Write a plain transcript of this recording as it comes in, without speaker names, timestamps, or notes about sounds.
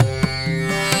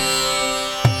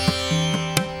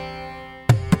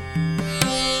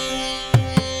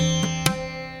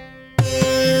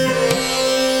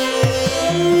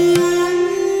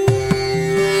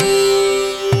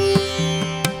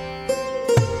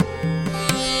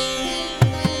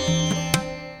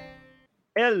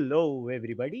Hello,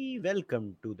 everybody.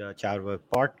 Welcome to the Charwork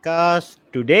podcast.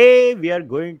 Today, we are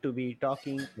going to be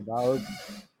talking about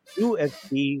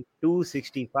UFC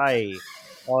 265.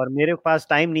 और मेरे पास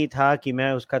time नहीं था कि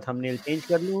मैं उसका थंबनेल चेंज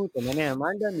कर लूं, तो मैंने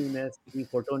अमांडा न्यूनेस की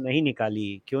फोटो नहीं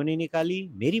निकाली. क्यों नहीं निकाली?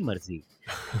 मेरी मर्जी.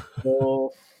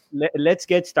 So let's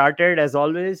get started. As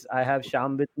always, I have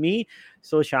Sham with me.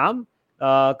 So Sham,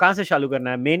 कहाँ से चालू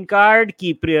करना है? मेन कार्ड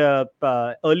की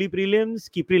अर्ली प्रीलिम्स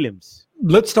की prelims?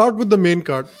 Let's start with the main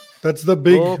card. That's the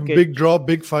big draw,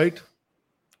 big fight.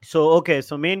 So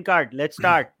main card. Let's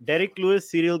start. Derek Lewis,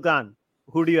 Cyril Gane.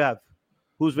 Who do you have?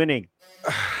 Who's winning?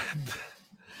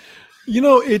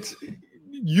 It's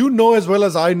as well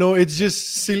as I know, it's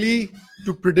just silly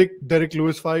to predict Derek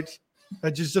Lewis fights.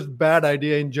 It's just bad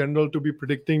idea in general to be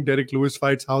predicting Derek Lewis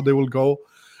fights, how they will go.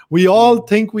 We all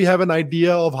think we have an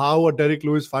idea of how a Derek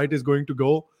Lewis fight is going to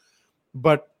go,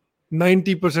 but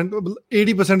 90%,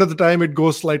 80% of the time it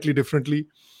goes slightly differently.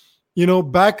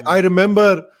 I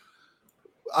remember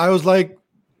I was like,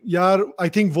 I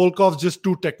think Volkov's just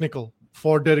too technical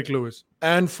for Derek Lewis.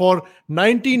 And for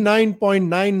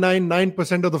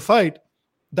 99.999% of the fight,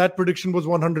 that prediction was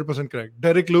 100% correct.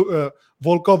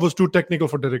 Volkov was too technical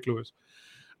for Derek Lewis.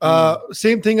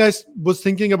 Same thing I was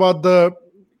thinking about the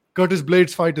Curtis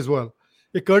Blades fight as well.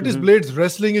 Curtis Blades'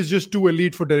 wrestling is just too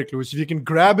elite for Derek Lewis. If you can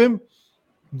grab him,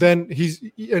 then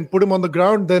and put him on the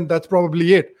ground, then that's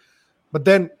probably it. But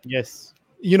then, yes,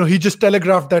 he just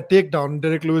telegraphed that takedown.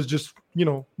 Derek Lewis just,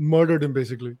 murdered him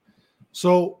basically.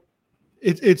 So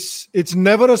it's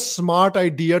never a smart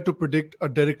idea to predict a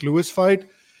Derek Lewis fight.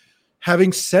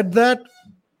 Having said that,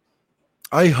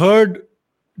 I heard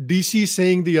DC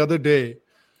saying the other day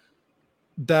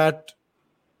that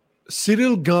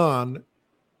Cyril Gane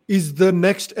is the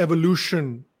next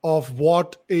evolution of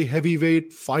what a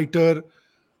heavyweight fighter,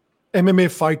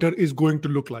 MMA fighter is going to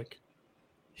look like.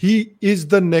 He is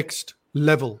the next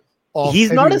level of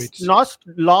he's heavyweights. not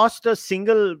lost a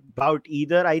single bout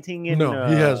either, I think. He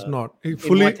has not. He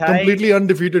completely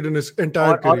undefeated in his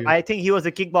entire career. Or I think he was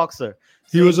a kickboxer.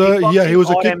 He was a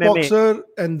kickboxer, MMA.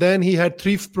 And then he had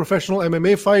 3 professional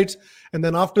MMA fights, and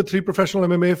then after 3 professional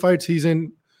MMA fights, he's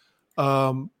in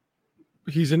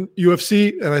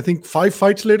UFC, and I think 5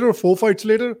 fights later or 4 fights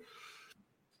later,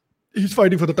 he's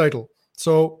fighting for the title.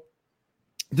 So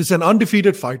this is an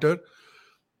undefeated fighter.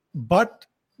 But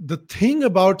the thing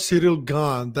about Cyril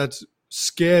Gane that's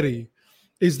scary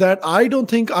is that I don't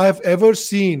think I have ever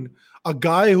seen a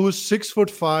guy who's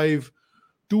 6'5",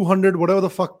 200, whatever the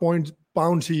fuck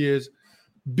pounds he is,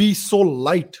 be so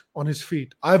light on his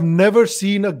feet. I've never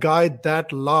seen a guy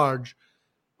that large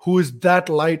who is that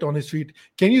light on his feet.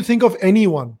 Can you think of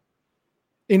anyone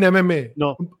in MMA?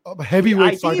 No. A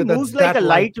heavyweight fighter that's moves like a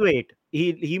lightweight.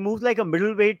 He moves like a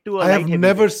middleweight to a light heavyweight. I have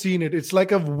never seen it. It's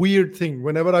like a weird thing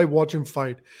whenever I watch him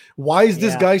fight. Why is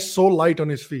this guy so light on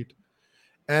his feet?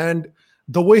 And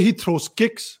the way he throws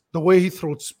kicks, the way he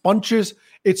throws punches,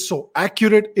 it's so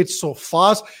accurate, it's so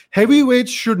fast.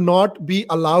 Heavyweights should not be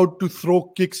allowed to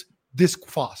throw kicks this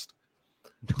fast.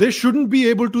 They shouldn't be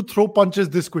able to throw punches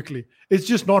this quickly. It's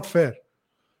just not fair.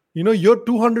 You're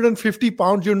 250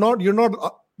 pounds.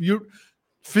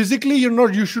 Physically,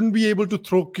 you shouldn't be able to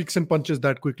throw kicks and punches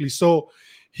that quickly. So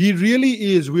he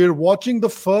really is. We're watching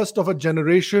the first of a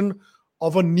generation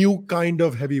of a new kind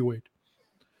of heavyweight.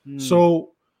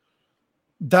 So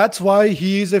that's why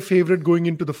he is a favorite going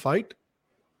into the fight.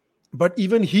 But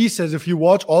even he says, if you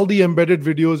watch all the embedded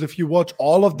videos, if you watch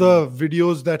all of the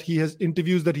videos that he has,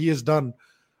 interviews that he has done,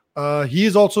 he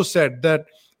has also said that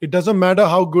it doesn't matter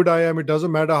how good I am. It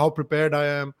doesn't matter how prepared I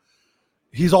am.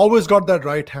 He's always got that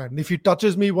right hand. If he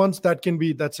touches me once,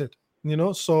 that's it.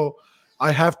 So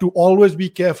I have to always be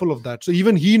careful of that. So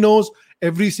even he knows,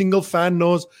 every single fan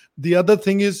knows. The other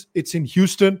thing is, it's in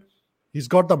Houston. He's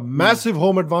got the massive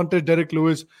home advantage, Derek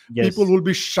Lewis. Yes. People will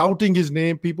be shouting his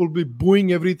name. People will be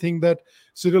booing everything that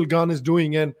Cyril Gane is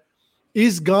doing. And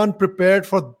is Gane prepared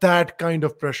for that kind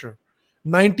of pressure?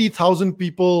 90,000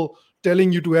 people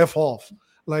telling you to F off.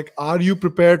 Like, are you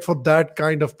prepared for that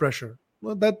kind of pressure?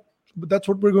 Well, that's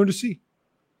what we're going to see.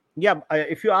 Yeah,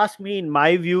 if you ask me, in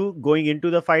my view, going into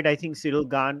the fight, I think Cyril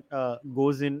Gane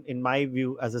goes in my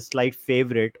view, as a slight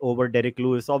favorite over Derek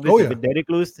Lewis. Obviously, with Derek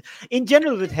Lewis, in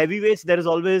general, with heavyweights, there is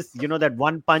always, that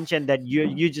one punch, and that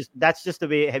that's just the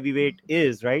way heavyweight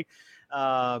is, right?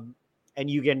 And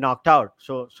you get knocked out.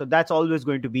 So that's always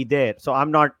going to be there. So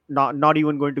I'm not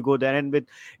even going to go there. And with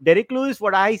Derek Lewis,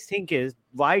 what I think is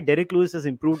why Derek Lewis has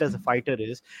improved as a fighter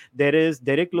is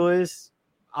Derek Lewis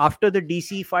after the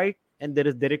DC fight and there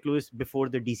is Derek Lewis before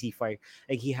the DC fight.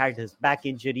 Like, he had his back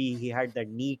injury, he had that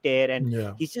knee tear, and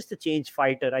Yeah. he's just a changed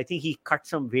fighter. I think he cut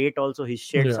some weight also. He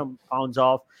shed Yeah. some pounds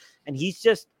off, and he's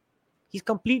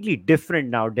completely different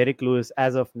now, Derek Lewis,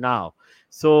 as of now.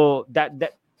 So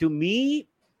that to me,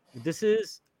 this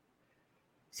is,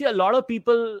 see, a lot of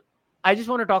people. I just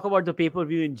want to talk about the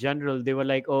pay-per-view in general. They were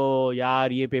like, "Oh,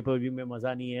 yaar, ye pay-per-view mein maza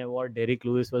nahi hai. What, Derek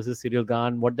Lewis versus Cyril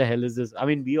Gane? What the hell is this?" I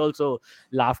mean, we also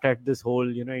laughed at this whole,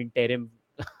 interim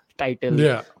title,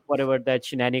 Yeah. whatever that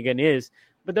shenanigan is.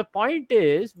 But the point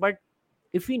is, but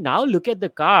if we now look at the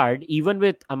card, even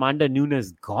with Amanda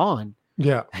Nunes gone,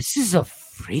 Yeah. this is a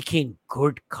freaking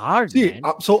good card, See, man.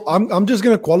 so I'm just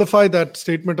going to qualify that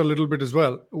statement a little bit as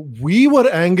well. We were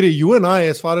angry, you and I,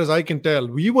 as far as I can tell,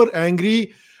 we were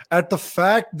angry at the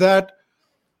fact that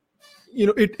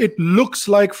it looks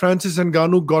like Francis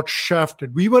Ngannou got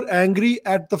shafted. We were angry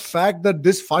at the fact that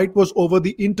this fight was over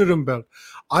the interim belt.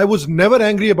 I was never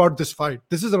angry about this fight.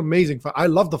 This is an amazing fight. I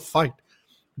love the fight.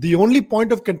 The only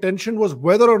point of contention was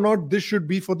whether or not this should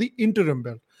be for the interim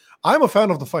belt. I'm a fan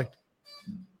of the fight.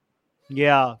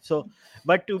 Yeah. So,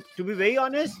 but to be very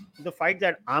honest, the fight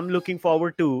that I'm looking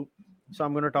forward to. So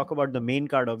I'm going to talk about the main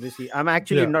card. Obviously, I'm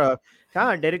actually not.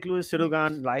 Derek Lewis, Cyril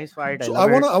Gane, nice fight. So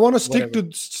I want to stick to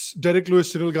Derek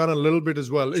Lewis, Cyril Gane a little bit as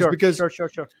well. Sure, is because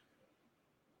sure.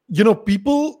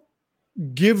 People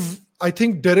give. I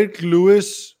think Derek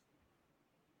Lewis,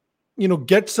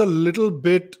 gets a little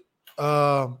bit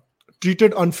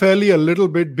treated unfairly a little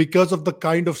bit because of the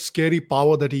kind of scary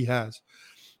power that he has.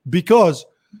 Because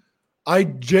I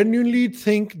genuinely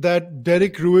think that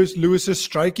Derek Lewis's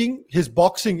striking, his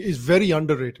boxing is very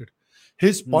underrated.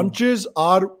 His punches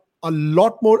are a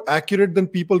lot more accurate than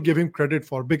people give him credit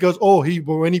for, because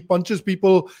when he punches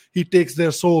people, he takes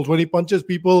their souls. When he punches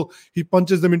people, he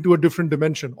punches them into a different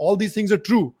dimension. All these things are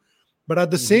true. But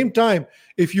at the same time,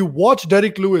 if you watch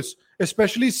Derek Lewis,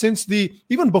 especially since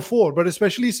even before, but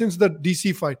especially since the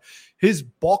DC fight, his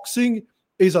boxing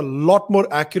is a lot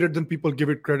more accurate than people give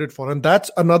it credit for. And that's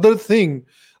another thing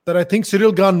that I think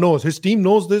Cyril Gane knows. His team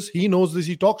knows this. He knows this.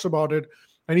 He talks about it.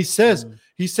 And he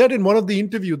said in one of the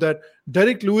interview that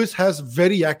Derek Lewis has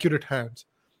very accurate hands.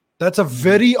 That's a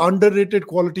very underrated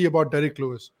quality about Derek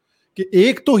Lewis.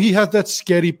 He has that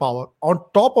scary power. On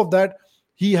top of that,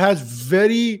 he has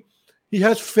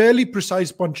fairly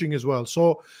precise punching as well.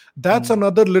 So that's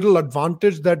another little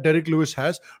advantage that Derek Lewis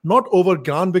has. Not over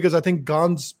Gane, because I think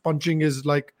Gane's punching is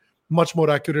like much more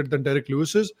accurate than Derek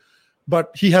Lewis's,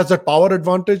 but he has that power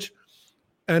advantage.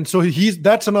 And so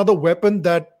that's another weapon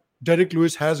that Derek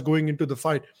Lewis has going into the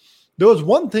fight. There was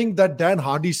one thing that Dan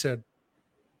Hardy said.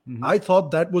 I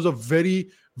thought that was a very,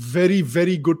 very,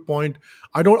 very good point.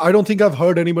 I don't think I've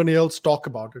heard anybody else talk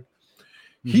about it.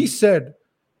 He said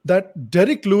that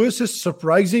Derek Lewis is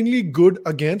surprisingly good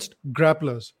against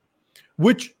grapplers,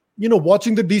 which,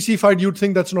 watching the DC fight, you'd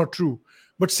think that's not true.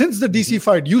 But since the DC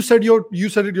fight, you said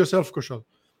it yourself, Kushal.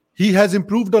 He has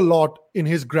improved a lot in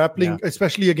his grappling,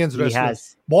 especially against wrestlers. He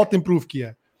has. Bahut improve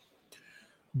kiya.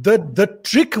 The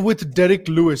trick with Derek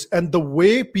Lewis and the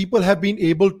way people have been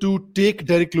able to take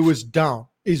Derek Lewis down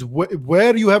is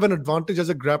where you have an advantage as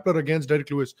a grappler against Derek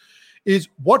Lewis. Is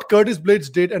what Curtis Blades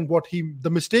did, and the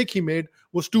mistake he made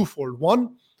was twofold.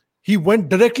 One, he went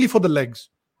directly for the legs.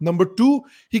 Number two,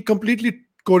 he completely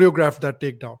choreographed that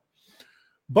takedown.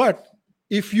 But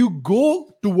if you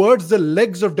go towards the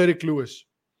legs of Derek Lewis,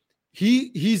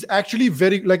 he's actually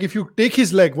very, like, if you take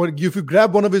his leg, if you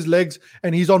grab one of his legs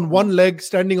and he's on one leg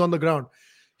standing on the ground,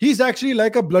 he's actually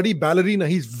like a bloody ballerina.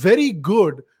 He's very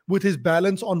good with his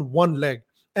balance on one leg.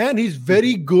 And he's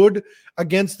very good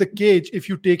against the cage if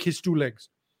you take his two legs.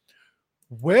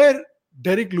 Where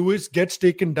Derek Lewis gets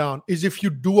taken down is if you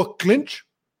do a clinch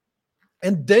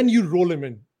and then you roll him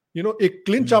in. A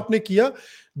clinch aapne kiya,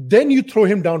 then you throw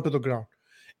him down to the ground.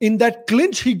 In that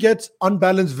clinch, he gets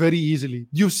unbalanced very easily.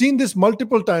 You've seen this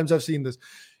multiple times. I've seen this.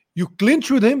 You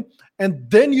clinch with him and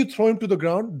then you throw him to the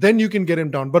ground, then you can get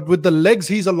him down. But with the legs,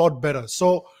 he's a lot better.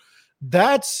 So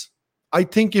I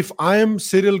think if I am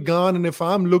Cyril Gane and if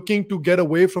I'm looking to get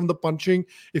away from the punching,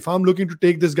 if I'm looking to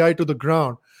take this guy to the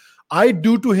ground, I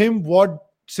do to him what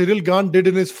Cyril Gane did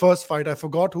in his first fight. I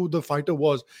forgot who the fighter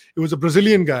was. It was a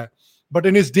Brazilian guy. But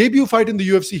in his debut fight in the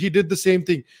UFC, he did the same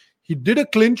thing. He did a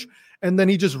clinch and then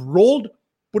he just rolled,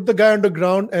 put the guy on the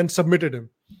ground and submitted him.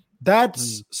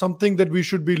 That's something that we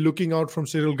should be looking out from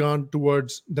Cyril Gane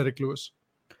towards Derek Lewis.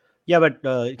 Yeah,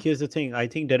 but here's the thing. I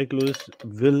think Derek Lewis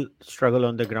will struggle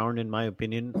on the ground, in my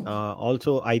opinion.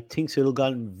 Also, I think Cyril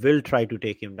Gane will try to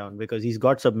take him down because he's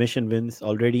got submission wins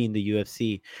already in the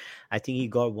UFC. I think he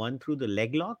got one through the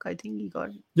leg lock. I think he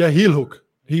got... Yeah, heel hook.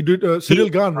 He did Cyril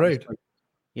Gane, right?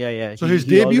 Yeah. So his He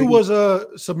debut already. was a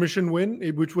submission win,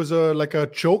 which was like a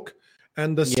choke,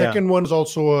 and the Yeah. second one was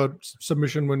also a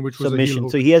submission win, which was a heel Submission.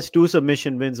 So hook. he has 2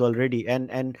 submission wins already,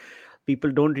 and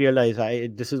people don't realize.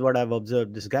 This is what I've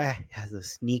observed. This guy has a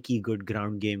sneaky good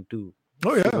ground game too.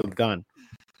 Oh yeah, Cyril Gane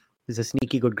is a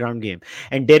sneaky good ground game,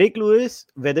 and Derek Lewis,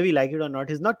 whether we like it or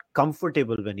not, is not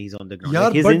comfortable when he's on the ground. yeah.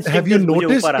 Like his But have instinct you is mujhe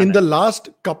noticed upar in aana the hai. last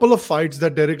couple of fights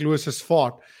that Derek Lewis has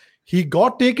fought, he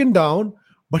got taken down,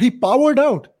 but he powered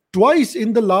out twice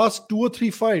in the last 2 or 3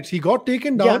 fights. He got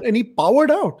taken Yeah, down and he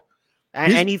powered out.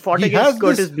 and he fought He against has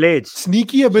Curtis this Blades,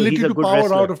 sneaky so he's ability a to good power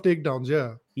out wrestler. of takedowns.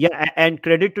 Yeah, Yeah, and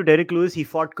credit to Derek Lewis, he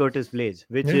fought Curtis Blades,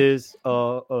 which yeah. is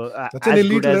That's an as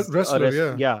elite good as a wrestler.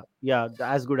 Yeah. yeah,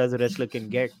 as good as a wrestler can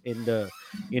get in the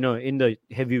in the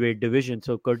heavyweight division.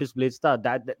 So Curtis Blades,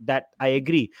 that I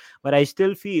agree, but I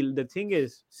still feel the thing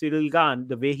is Cyril Gane,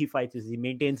 the way he fights is he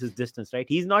maintains his distance. Right,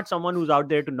 he's not someone who's out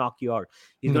there to knock you out.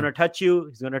 He's No. gonna touch you.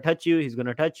 He's gonna touch you. He's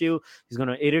gonna touch you. He's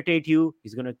gonna irritate you.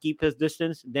 He's gonna keep his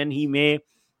distance. Then he may.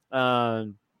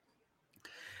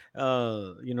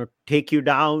 Uh, take you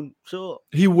down. So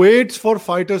He waits for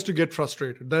fighters to get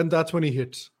frustrated. Then that's when he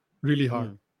hits really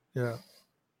hard. mm, Yeah.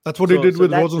 That's what he so did so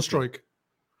with that's the thing. Rosenstruik.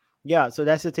 Yeah, so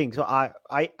that's the thing. So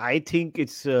I think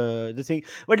it's the thing.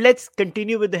 But let's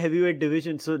continue with the heavyweight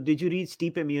division. So did you read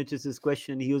Stipe Miocic's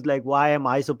question? He was like, "Why am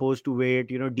I supposed to wait?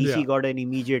 DC Yeah. got an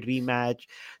immediate rematch."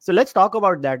 So let's talk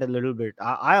about that a little bit.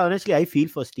 I honestly I feel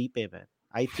for Stipe, man.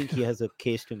 I think he has a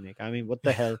case to make. I mean, what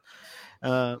the hell?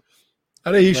 Uh,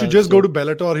 He should just go so to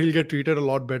Bellator. He'll get treated a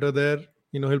lot better there.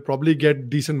 He'll probably get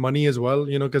decent money as well,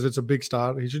 because it's a big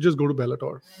star. He should just go to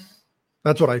Bellator.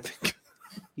 That's what I think.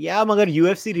 या मगर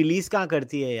UFC release कहाँ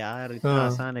करती है यार इतना हाँ,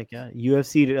 आसान है क्या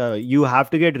UFC you have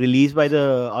to get released by the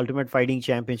Ultimate Fighting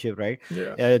Championship, right?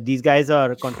 yeah. These guys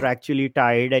are contractually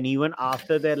tied, and even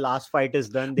after their last fight is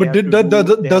done they But have did to that, do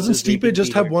they have doesn't this Stipe waiting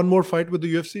just have period. one more fight with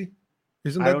the UFC?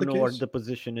 Isn't I that don't the know what case? the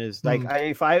position is. Hmm. Like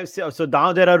if I so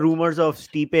now there are rumors of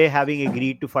Stipe having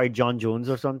agreed to fight John Jones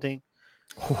or something.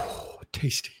 Oh,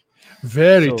 tasty.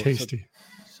 Very So tasty.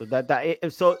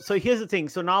 so here's the thing.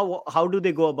 So now how do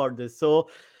they go about this? So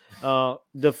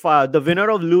the winner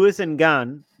of Lewis and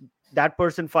Gane, that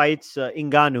person fights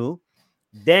Ngannou.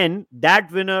 Then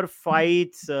that winner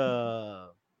fights the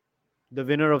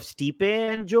winner of Stipe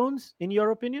and Jones. In your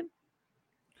opinion?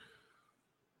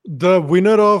 The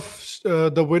winner of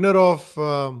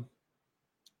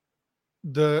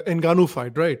the Ngannou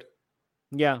fight, right?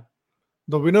 Yeah.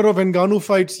 The winner of Ngannou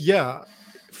fights, yeah,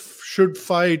 should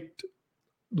fight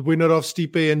the winner of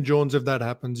Stipe and Jones if that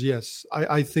happens. Yes,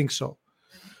 I think so.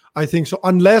 I think so.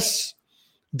 Unless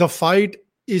the fight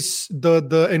is the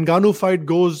Ngannou fight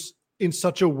goes in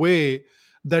such a way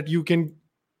that you can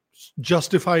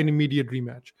justify an immediate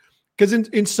rematch. Because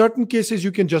in certain cases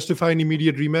you can justify an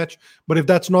immediate rematch, but if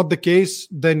that's not the case,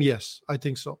 then yes, I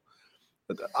think so.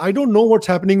 I don't know what's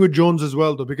happening with Jones as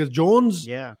well, though, because Jones.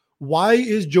 Yeah. Why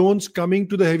is Jones coming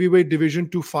to the heavyweight division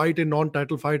to fight a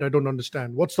non-title fight? I don't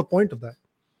understand. What's the point of that?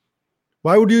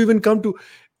 Why would you even come to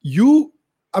you?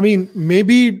 I mean,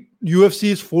 maybe UFC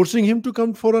is forcing him to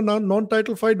come for a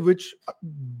non-title fight, which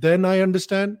then I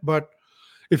understand. But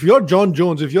if you're John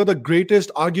Jones, if you're the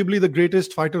greatest, arguably the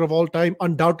greatest fighter of all time,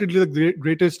 undoubtedly the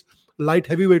greatest light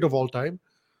heavyweight of all time,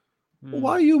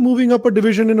 why are you moving up a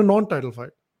division in a non-title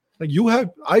fight? Like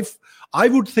I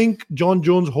would think John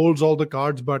Jones holds all the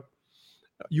cards, but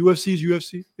UFC is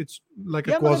UFC. It's like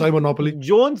a Yeah, quasi मगर monopoly.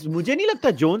 Jones मुझे नहीं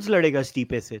लगता Jones लड़ेगा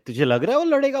स्टीपे से तुझे लग रहा है वो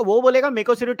लड़ेगा वो बोलेगा मेरे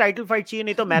को सिर्फ टाइटल फाइट चाहिए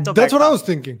नहीं तो मैं तो That's what बैठता I was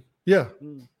thinking. Yeah.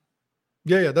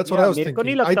 Yeah. That's what I was मेरे को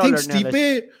नहीं thinking. I लगता वो think लड़ने वाला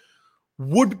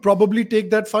Stipe would probably take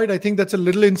that fight. I think that's a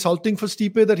little insulting for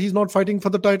Stipe that he's not fighting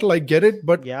for the title. I get it,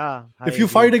 but yeah I if you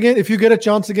agree. fight again, if you get a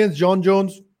chance against John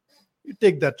Jones, you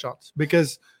take that chance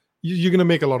because you're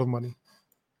gonna make a lot of money.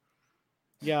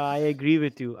 Yeah, I agree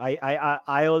with you.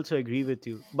 I also agree with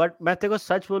you. But मैं तेरे को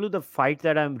सच बोलूं, the fight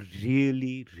that I'm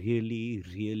really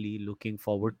looking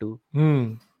forward to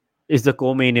is the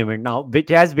co-main event now, which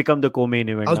has become the co-main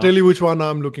event I'll now. tell you which one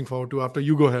I'm looking forward to after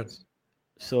you go ahead.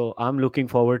 So I'm looking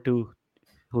forward to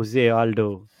Jose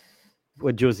Aldo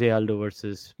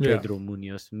versus Yeah. Pedro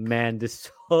Munoz. Man,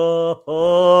 this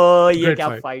ये Great क्या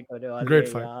fight. fight होने वाली Great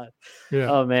है fight. यार.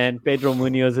 Yeah. Oh man, Pedro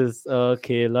Munoz is a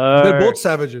killer. They're both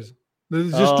savages.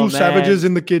 There's just two savages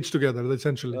in the cage together,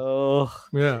 essentially. Oh,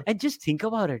 yeah. And just think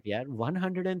about it, yeah.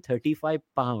 135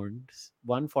 pounds,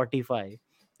 145,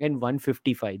 and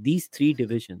 155. These three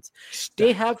divisions.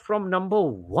 They have from number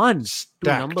 1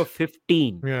 to number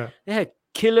 15. Yeah. They had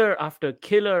killer after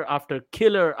killer after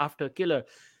killer after killer.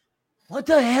 What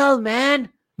the hell, man?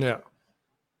 Yeah.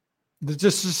 There's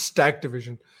just a stacked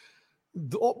division.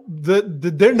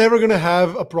 they're never going to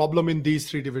have a problem in these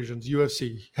three divisions.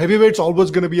 UFC heavyweight's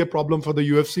always going to be a problem for the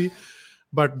UFC,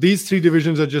 but these three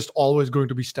divisions are just always going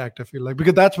to be stacked, I feel like,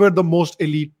 because that's where the most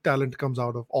elite talent comes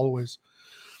out of, always.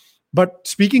 But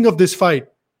speaking of this fight,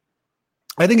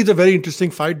 I think it's a very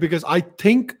interesting fight because I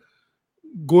think,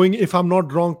 if I'm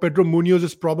not wrong, Pedro Munoz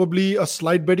is probably a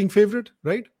slight betting favorite,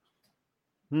 right?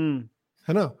 Hmm.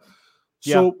 I know.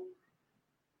 Yeah. So,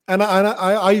 and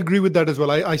I agree with that as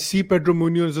well. I see Pedro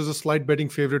Munoz as a slight betting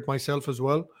favorite myself as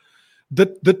well.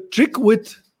 The trick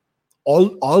with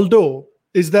Aldo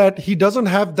is that he doesn't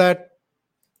have that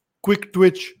quick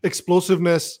twitch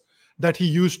explosiveness that he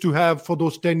used to have for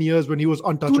those 10 years when he was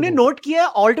untouchable. तूने note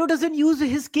किया Aldo doesn't use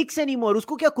his kicks anymore.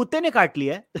 उसको क्या कुत्ते ने काट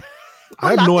लिया है?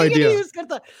 I have no idea. Use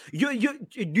करता.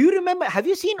 Do you remember? Have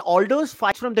you seen Aldo's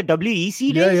fights from the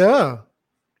WEC days? Yeah.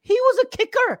 He was a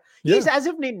kicker. Yeah. He's as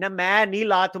if ni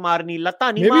laat marni,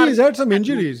 latta ni maybe maar. he's had some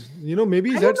injuries. Maybe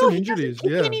he's had some injuries. He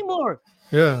doesn't kick anymore.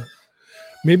 Yeah.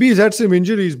 Maybe he's had some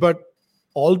injuries, but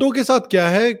Aldo के साथ क्या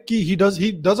है कि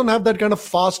he doesn't have that kind of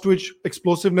fast twitch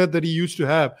explosiveness that he used to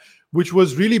have, which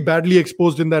was really badly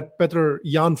exposed in that Petr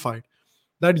Yan fight.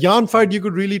 That Yan fight, you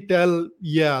could really tell,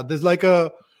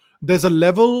 there's a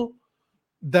level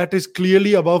that is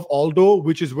clearly above Aldo,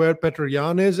 which is where Petr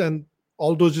Yan is, and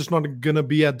Aldo's just not going to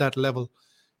be at that level.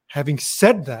 Having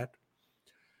said that,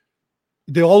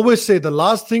 they always say the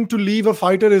last thing to leave a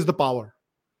fighter is the power.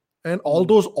 And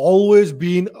Aldo's always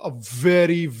been a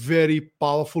very, very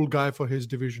powerful guy for his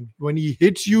division. When he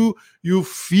hits you, you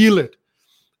feel it.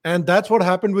 And that's what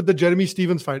happened with the Jeremy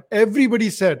Stephens fight. Everybody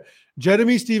said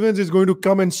Jeremy Stephens is going to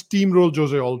come and steamroll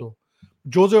Jose Aldo.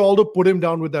 Jose Aldo put him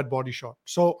down with that body shot.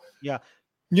 So, yeah,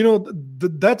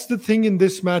 that's the thing in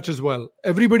this match as well.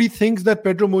 Everybody thinks that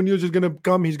Pedro Munoz is going to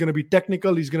come. He's going to be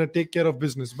technical. He's going to take care of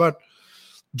business. But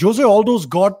Jose Aldo's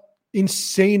got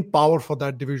insane power for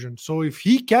that division. So if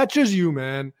he catches you,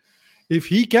 man, if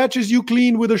he catches you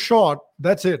clean with a shot,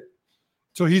 that's it.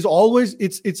 So he's always,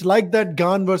 it's like that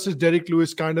Gane versus Derek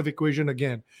Lewis kind of equation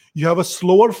again. You have a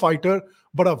slower fighter,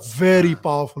 but a very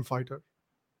powerful fighter.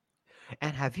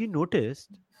 And have you noticed,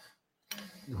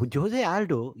 Jose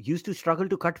Aldo used to struggle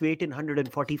to cut weight in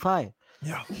 145.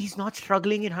 Yeah. He's not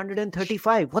struggling in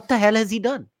 135. What the hell has he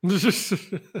done?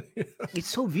 It's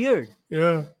so weird.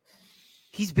 Yeah.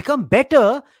 He's become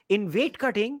better in weight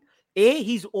cutting.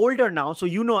 He's older now. So,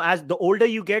 as the older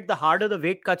you get, the harder the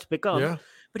weight cuts become. Yeah.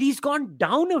 But he's gone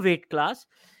down a weight class.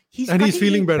 He's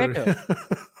feeling better.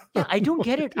 Yeah, I don't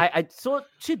get it. So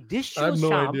this shows, I have no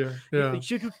Shyam, idea. Yeah.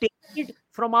 Should you take it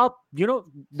from our,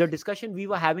 the discussion we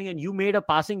were having, and you made a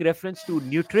passing reference to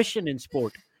nutrition in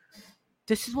sport.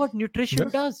 This is what nutrition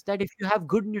does. That if you have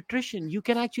good nutrition, you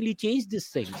can actually change these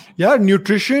things. Yeah,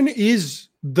 nutrition is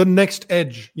the next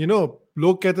edge.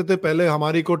 लोग कहते थे पहले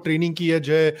हमारी को training की edge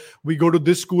है. We go to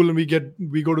this school and we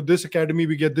go to this academy,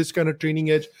 we get this kind of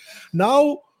training edge.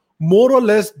 Now, more or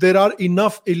less, there are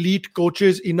enough elite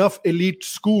coaches, enough elite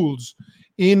schools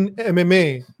in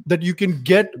MMA that you can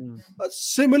get a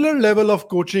similar level of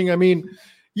coaching. I mean,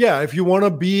 yeah, if you want to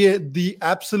be the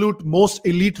absolute most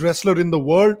elite wrestler in the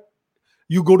world,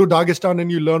 you go to Dagestan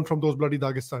and you learn from those bloody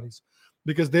Dagestanis,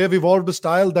 because they have evolved a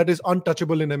style that is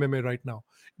untouchable in MMA right now,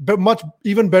 but much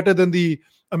even better than the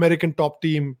American top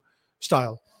team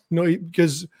style.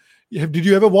 Because did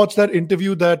you ever watch that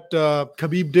interview that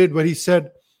Khabib did where he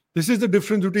said, this is the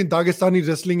difference between Dagestani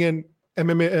wrestling and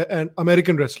MMA and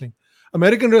American wrestling.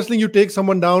 American wrestling, you take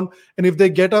someone down, and if they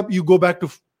get up, you go back to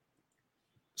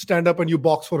stand up and you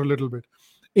box for a little bit.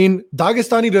 In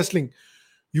Dagestani wrestling,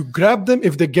 you grab them.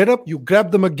 If they get up, you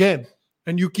grab them again,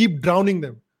 and you keep drowning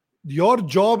them. Your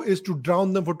job is to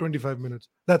drown them for 25 minutes.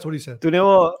 That's what he said. तूने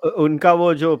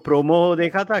उनका जो promo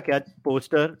देखा था क्या,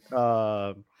 poster?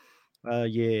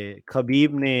 ये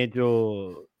Khabib ने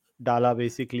जो डाला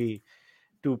basically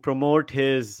to promote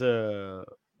his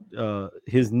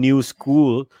new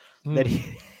school that he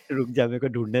रुक जा मेरे को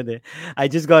ढूंढने दे. I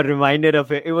just got reminded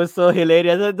of it. It was so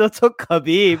hilarious. That's so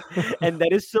Khabib, and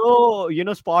that is so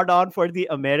spot on for the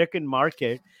American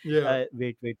market. Yeah.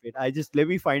 Wait. Let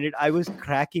me find it. I was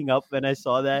cracking up when I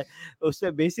saw that.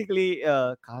 उससे basically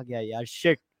कहा गया यार,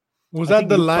 shit. Was that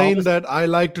the line that I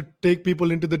like to take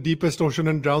people into the deepest ocean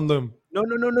and drown them? No.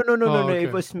 Okay.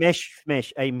 It was smash.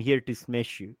 I'm here to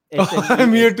smash you.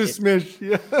 I'm here to smash.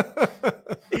 Yeah.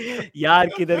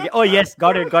 Yaar, kidhar gaya? Oh yes,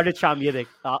 got it, Sham. Ye dekh.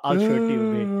 I'll show it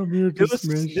to you.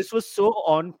 This was so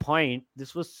on point.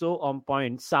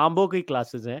 Sambo ki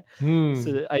classes hai.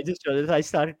 So I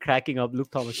started cracking up.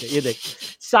 Look, Thomas. Ye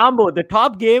dekh. Sambo, the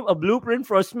top game, a blueprint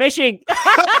for smashing.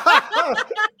 I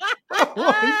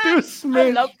want to smash.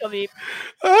 I love Khabib.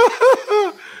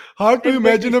 Hard to I'm going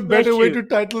imagine to a better smash way you. to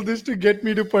title this to get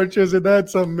me to purchase it.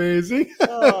 That's amazing.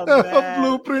 Oh A man,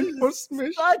 blueprint this for is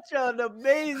Smish. such an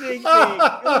amazing pick.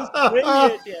 It was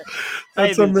brilliant. Yeah. I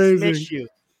That's will amazing. smash you.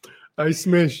 I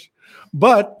smish.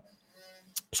 But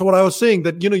so what I was saying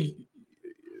that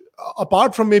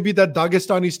apart from maybe that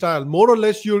Dagestani style, more or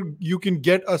less you can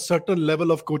get a certain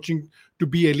level of coaching to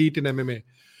be elite in MMA.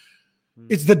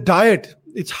 It's the diet.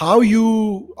 It's how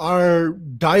you are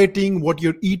dieting, what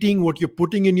you're eating, what you're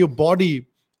putting in your body.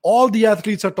 All the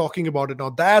athletes are talking about it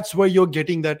now. That's where you're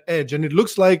getting that edge. And it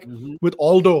looks like Mhm. with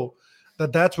Aldo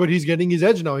that's where he's getting his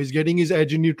edge now. He's getting his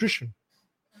edge in nutrition.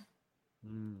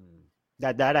 Mm.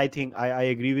 That I think I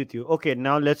agree with you. Okay,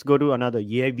 now let's go to another.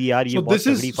 Yeah, we are. So ये बहुत this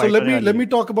तगड़ी is so fight होने let वाली है. me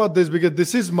talk about this because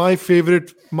this is my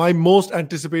favorite, my most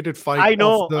anticipated fight I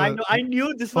know, I know. I knew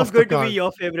this was of the going to be card.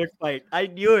 your favorite fight. I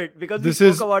knew it because we This spoke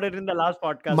is about it in the last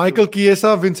podcast too. Michael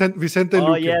Chiesa, Vicente Oh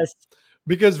Luque. yes.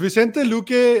 Because Vicente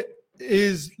Luque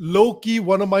is low key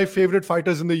one of my favorite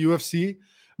fighters in the UFC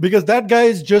because that guy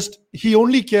is just, he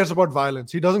only cares about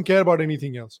violence. He doesn't care about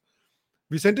anything else.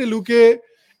 Vicente Luque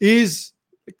is,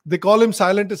 they call him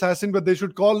silent assassin, but they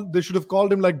should have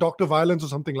called him like Dr. Violence or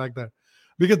something like that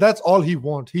because that's all he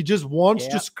wants. He just wants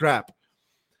to Yeah. scrap.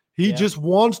 He Yeah. just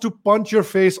wants to punch your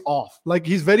face off. Like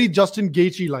he's very Justin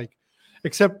Gaethje like,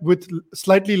 except with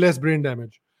slightly less brain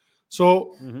damage.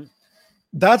 So Mhm.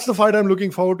 that's the fight I'm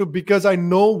looking forward to because I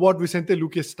know what Vicente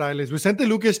Luque's style is. Vicente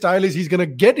Luque's style is he's gonna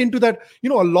get into that. You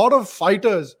know, a lot of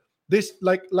fighters, this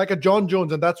like a John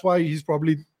Jones, and that's why he's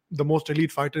probably the most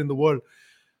elite fighter in the world.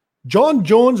 John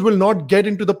Jones will not get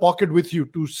into the pocket with you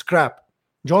to scrap.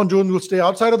 John Jones will stay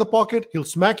outside of the pocket. He'll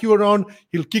smack you around.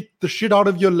 He'll kick the shit out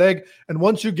of your leg. And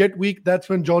once you get weak, that's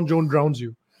when John Jones drowns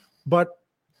you. But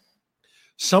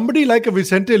somebody like a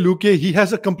Vicente Luque, he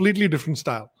has a completely different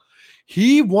style.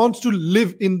 He wants to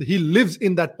he lives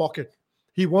in that pocket.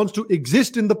 He wants to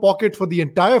exist in the pocket for the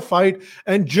entire fight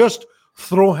and just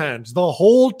throw hands. The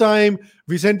whole time,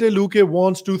 Vicente Luque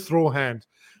wants to throw hands.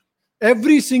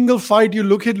 Every single fight you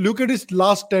look at his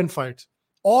last 10 fights.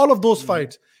 All of those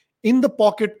fights, in the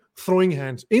pocket, throwing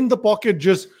hands. In the pocket,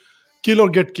 just kill or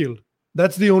get killed.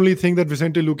 That's the only thing that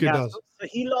Vicente Luque Yeah. does. So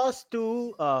he lost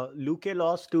to Luque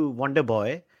lost to Wonder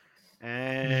Boy,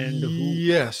 and who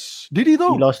Yes. Did he he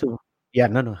though? lost to? Yeah,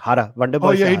 no, Hara. Wonder Oh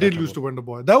Boy. yeah, से he हारा did था lose वो. to Wonder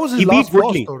Boy. That was his He beat last loss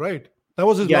Woodley. though, right? That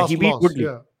was his Yeah, last he beat loss. Woodley.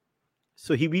 Yeah.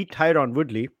 So he beat Tyron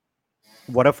Woodley.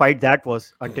 What a fight that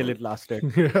was until it lasted.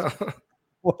 Yeah.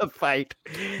 What a fight.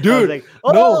 I was Dude, like,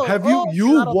 no, have you खिला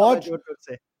रहा था मैं watched जोर-जोर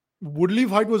से. Woodley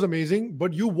fight was amazing,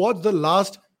 but you watched the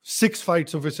last 6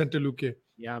 fights of Vicente Luque.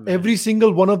 Yeah, man. Every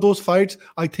single one of those fights,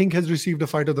 I think, has received a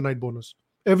fight of the night bonus.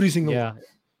 Every single Yeah. one.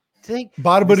 Think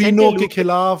Barbarino Vicente ke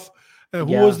khilaf. Who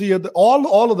Yeah. was the other?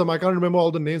 All of them. I can't remember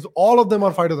all the names. All of them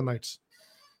are fight of the nights.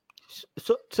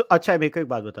 So अच्छा मेरे को एक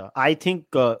बात बता. I think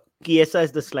Chiesa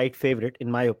is the slight favorite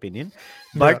in my opinion.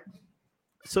 But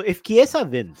so if Chiesa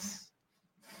wins,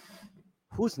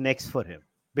 who's next for him?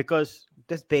 Because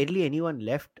there's barely anyone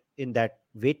left in that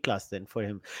weight class then for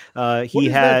him. What He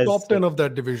is has that top 10 of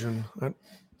that division?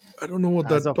 I don't know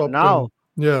what as that of top now.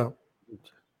 10. Yeah.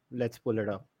 Let's pull it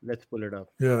up.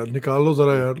 Yeah. Nikalo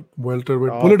zara yaar.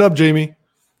 Welterweight. Oh. Pull it up, Jamie.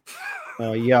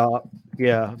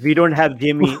 Yeah. We don't have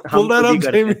Jamie. Pull हम that खुद ही up,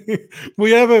 करते Jamie.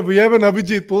 We have an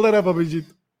Abhijit. Pull that up, Abhijit.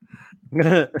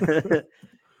 हैं.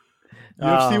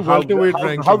 UFC welterweight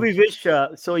ranking. How we wish.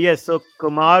 So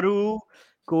Kamaru,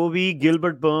 Kobe,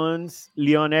 Gilbert Burns,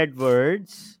 Leon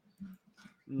Edwards.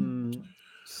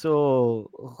 So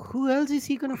who else is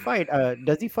he gonna fight?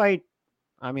 Does he fight?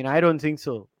 I mean, I don't think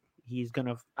so. He's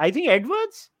gonna. I think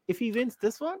Edwards if he wins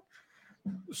this one.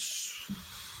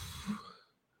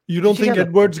 You don't think Yeah.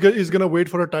 Edwards is going to wait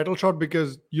for a title shot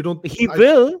because you don't. He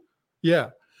will. Yeah.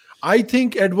 I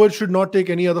think Edwards should not take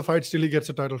any other fights till he gets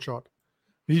a title shot.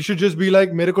 He should just be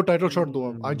like, mere ko title shot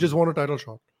do. I just want a title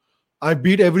shot. I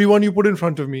beat everyone you put in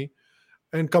front of me.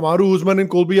 And Kamaru Usman and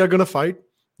Colby are going to fight.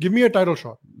 Give me a title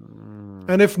shot.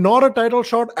 And if not a title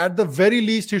shot, at the very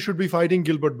least, he should be fighting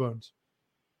Gilbert Burns.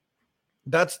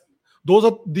 Those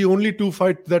are the only 2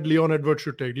 fights that Leon Edwards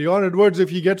should take. Leon Edwards, if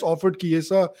he gets offered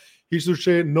Chiesa, he should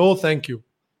say, no, thank you.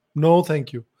 No,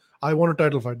 thank you. I want a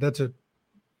title fight. That's it.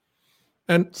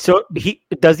 And so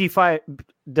does he fight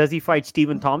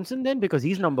Stephen Thompson then? Because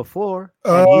he's number 4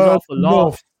 and he's off a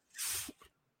loss. No.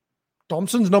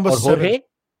 Thompson's number Or 7. Jorge?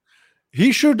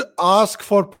 He should ask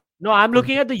for. No, I'm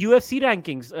looking at the UFC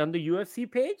rankings on the UFC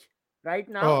page right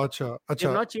now. Oh, acha.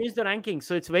 They've not changed the rankings,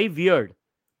 so it's very weird.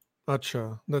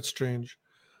 Acha. That's strange.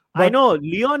 I know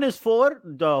Leon is 4,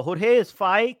 the Jorge is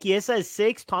 5, Chiesa is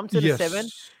 6, Thompson is 7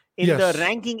 in the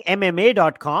ranking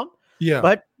MMA.com. Yeah.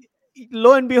 But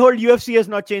lo and behold, UFC has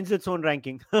not changed its own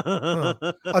ranking. Huh.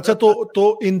 Acha,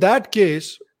 to in that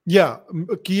case, yeah,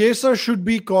 Chiesa should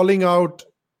be calling out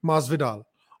Masvidal,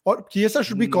 or Chiesa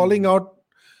should be calling Hmm. out.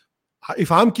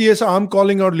 If I'm Chiesa, I'm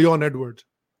calling out Leon Edwards.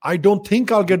 I don't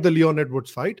think I'll get the Leon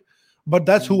Edwards fight, but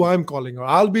that's who Hmm. I'm calling out.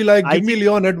 I'll be like, I give me think,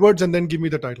 Leon Edwards and then give me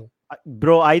the title.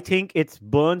 bro, I think it's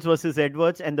Burns versus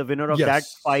Edwards, and the winner of that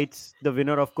Yes. fights the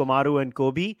winner of Komaru and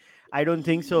Kobe. I don't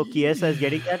think so. Chiesa is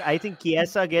getting that. I think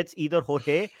Chiesa gets either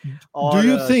Jorge Do or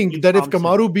you think Steve that if Thompson.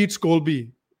 Kamaru beats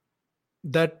Colby,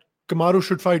 that Kamaru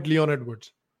should fight Leon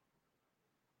Edwards?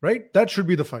 Right? That should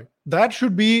be the fight. That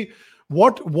should be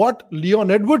what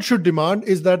Leon Edwards should demand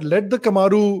is that let the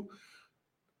Kamaru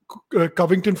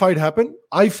Covington fight happen.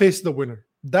 I face the winner.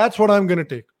 That's what I'm going to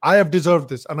take. I have deserved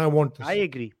this and I want I this.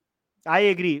 agree. I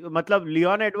agree मतलब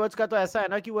Leon Edwards का तो ऐसा है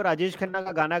ना कि वो राजेश खन्ना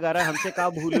का गाना गा रहा है हमसे कहा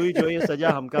भूल हुई जो ये सजा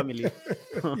हमका मिली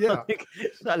Yeah.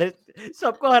 साले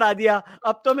सबको हरा दिया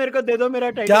अब तो मेरे को दे दो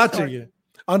मेरा क्या टाइटल चाहिए?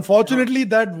 Unfortunately,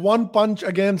 that one punch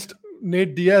against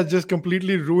Nate Diaz just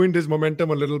completely ruined his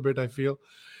momentum a little bit, I feel.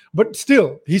 But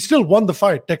still, he still won the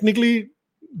fight. Technically,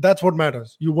 that's what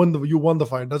matters. You won the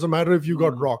fight. Doesn't matter if you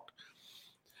got rocked.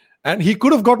 And he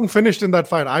could have gotten finished in that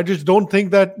fight. I just don't think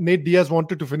that Nate Diaz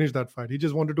wanted to finish that fight. He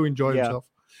just wanted to enjoy Yeah. himself.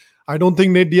 I don't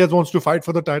think Nate Diaz wants to fight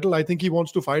for the title. I think he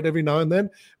wants to fight every now and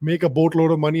then, make a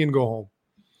boatload of money and go home.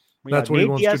 That's what he Nate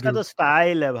wants to Diaz का do. तो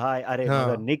style है भाई अरे हाँ.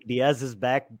 मगर Nick Diaz is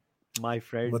back my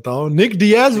friend Batao. Nick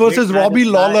Diaz The versus great man Robbie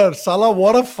is back. Lawler. Salah,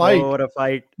 what a fight. Oh, what a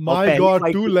fight My और पहली God,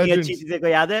 fight two कितनी legends. अच्छी थी तेरे को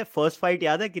याद है फर्स्ट फाइट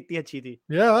याद है कितनी अच्छी थी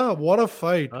Yeah, what a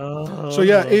fight. So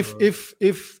yeah,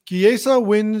 if Chiesa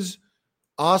wins,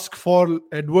 ask for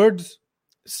Edwards,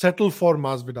 settle for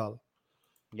Masvidal.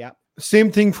 yeah Same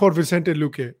thing for Vicente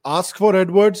Luque. Ask for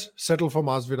Edwards, settle for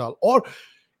Masvidal. Or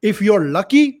if you're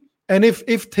lucky, and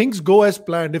if things go as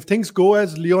planned, if things go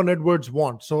as Leon Edwards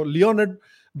wants, so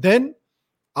then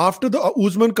after the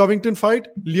Usman Covington fight,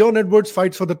 Leon Edwards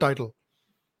fights for the title,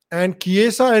 and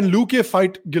Chiesa and Luque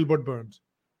fight Gilbert Burns.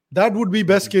 That would be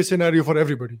best case scenario for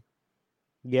everybody,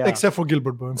 yeah except for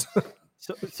Gilbert Burns.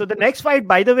 So the next fight,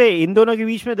 by the way, in दोनों के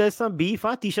बीच में there's some beef,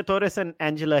 huh? Tisha Torres and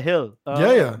Angela Hill.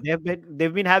 Yeah.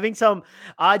 They've been having some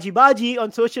aji-baji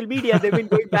on social media. They've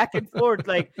been going back and forth.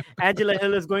 Like Angela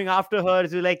Hill is going after her.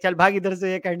 So like, chal bhag idhar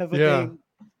se, kind of a Yeah.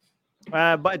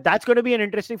 thing. But that's going to be an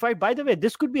interesting fight. By the way,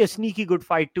 this could be a sneaky good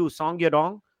fight too. Song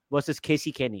Yadong versus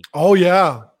Casey Kenny. Oh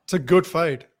yeah, it's a good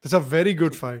fight. It's a very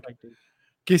good fight.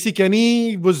 Casey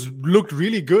Kenny looked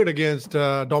really good against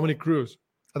Dominic Cruz.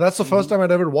 That's the first time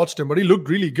I'd ever watched him, but he looked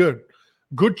really good.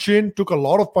 Good chin, took a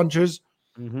lot of punches.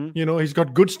 You know, he's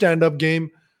got good stand-up game.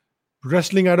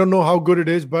 Wrestling, I don't know how good it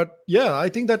is, but yeah, I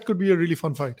think that could be a really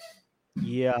fun fight.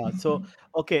 Yeah. So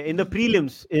okay, in the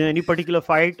prelims, in any particular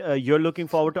fight, you're looking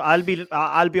forward to.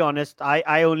 I'll be honest.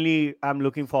 I only am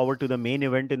looking forward to the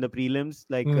main event in the prelims,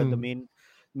 like the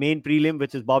main prelim,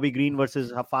 which is Bobby Green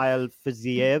versus Rafael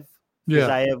Fiziev.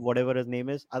 Fiziev, whatever his name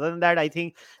is. Other than that, I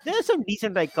think there's some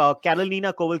decent, like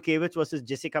Karolina Kowalkiewicz versus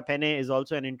Jessica Penne is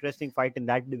also an interesting fight in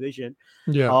that division.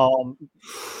 Yeah.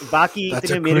 Baki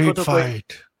That's a great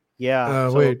fight. Yeah.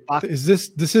 Wait, is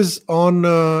this is on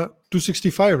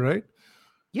 265, right?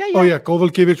 Yeah. Oh yeah,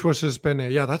 Kowalkiewicz versus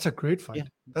Penne. Yeah, that's a great fight. Yeah.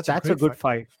 That's a good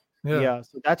fight. Yeah.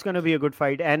 So that's going to be a good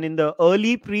fight. And in the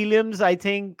early prelims, I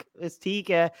think it's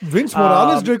Vince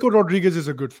Morales, Draco Rodriguez is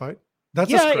a good fight.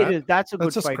 That's a scrap. It is. That's a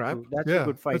good fight. Scrap. Too. That's a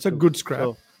good fight. That's a good scrap.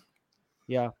 So,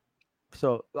 yeah.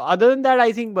 So other than that,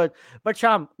 I think, but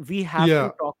Sham, we have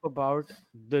to talk about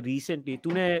the recently.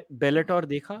 तूने Bellator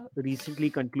देखा? Recently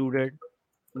concluded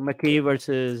McKay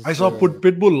versus. I saw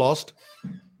Pitbull lost.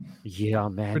 Yeah,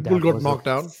 man. Pitbull got knocked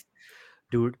out.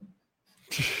 Dude,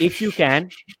 if you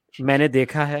can, मैंने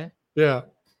देखा है. Yeah.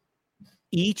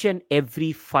 Each and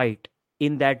every fight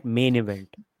in that main event.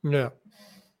 Yeah.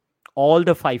 All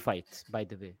the 5 fights, by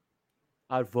the way,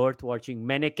 are worth watching.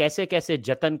 मैंने कैसे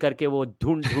जतन करके वो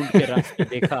ढूंढ के रास्ते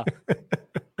देखा.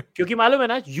 क्योंकि मालूम है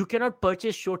ना, you cannot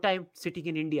purchase Showtime sitting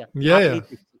in India. Yeah.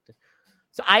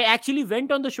 So I actually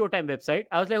went on the Showtime website.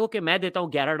 I was like, okay, मैं देता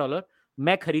हूँ $11,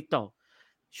 मैं खरीदता हूँ.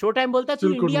 Showtime बोलता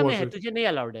तू इंडिया में है, तुझे नहीं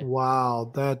allowed है.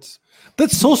 Wow,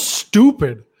 that's so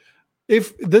stupid.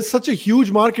 If there's such a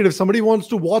huge market, if somebody wants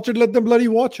to watch it, let them bloody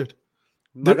watch it.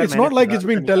 It's not like it's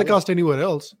being telecast anywhere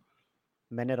else.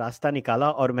 मैंने रास्ता निकाला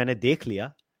और मैंने देख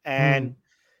लिया. And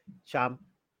Sham,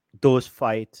 those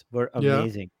fights were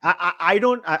amazing.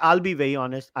 I'll be very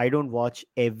honest. I don't watch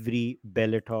every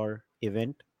Bellator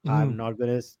event. I'm not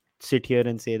going to sit here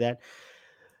and say that.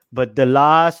 But the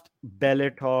last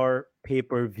Bellator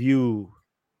pay-per-view,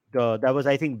 that was,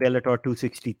 I think, Bellator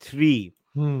 263.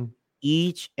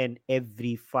 each and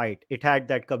every fight. It had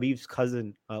that Khabib's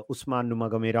cousin, Usman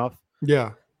Nurmagomedov.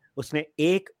 Yeah. उसने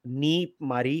एक नी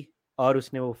मारी और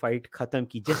उसने वो fight खत्म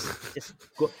की. Just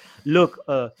go. Look,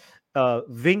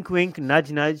 wink wink,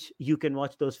 nudge nudge. You can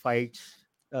watch those fights.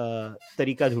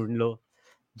 तरीका ढूंढ लो.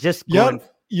 Just go Yeah, and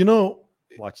you know,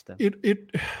 watch them.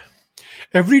 it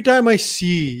every time I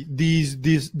see these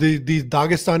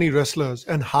Dagestani wrestlers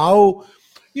and how,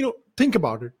 think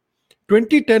about it.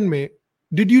 2010 May,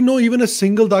 did you know even a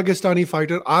single Dagestani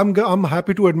fighter? I'm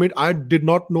happy to admit I did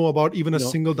not know about even a No.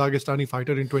 single Dagestani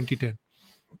fighter in 2010.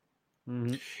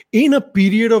 Mhm. In a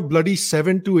period of bloody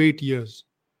 7 to 8 years,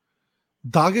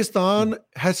 Dagestan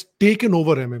has taken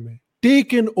over MMA.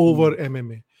 Taken over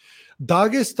MMA.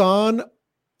 Dagestan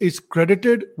is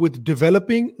credited with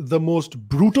developing the most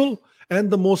brutal and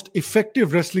the most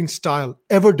effective wrestling style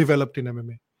ever developed in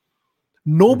MMA.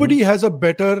 Nobody has a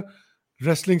better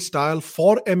wrestling style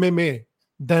for MMA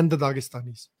than the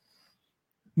Dagestanis.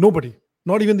 Nobody,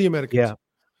 not even the Americans. Yeah.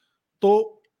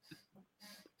 So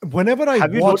whenever I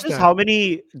Have you watch noticed that, how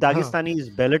many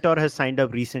Dagestanis Bellator has signed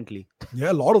up recently?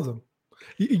 yeah, a lot of them.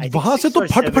 I think वहां से 6 तो or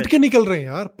फट 7. फट के निकल रहे हैं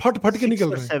यार, फट फट के 6 निकल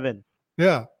or रहे हैं. 7.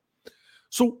 Yeah.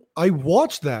 So I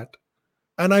watched that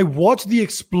and I watched the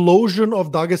explosion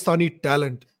of Dagestani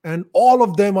talent, and all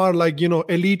of them are like,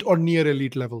 elite or near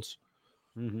elite levels.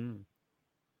 Mhm.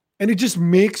 And it just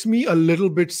makes me a little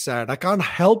bit sad. I can't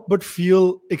help but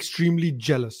feel extremely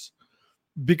jealous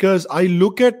because I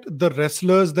look at the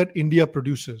wrestlers that India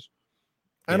produces.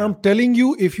 And Yeah. I'm telling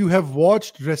you, if you have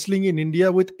watched wrestling in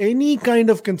India with any kind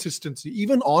of consistency,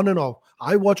 even on and off,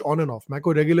 I watch on and off. मैं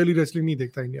कोई regularly wrestling नहीं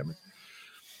देखता India में.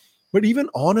 But even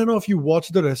on and off, you watch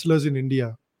the wrestlers in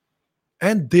India,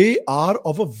 and they are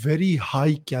of a very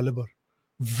high caliber.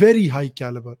 Very high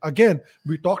caliber. Again,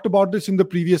 we talked about this in the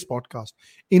previous podcast,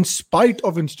 in spite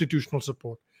of institutional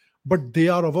support, but they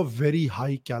are of a very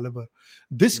high caliber.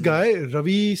 This guy,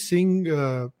 Ravi Singh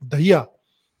Dahiya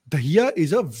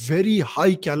is a very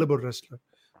high caliber wrestler.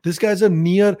 This guy is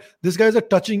a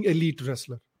touching elite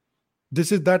wrestler.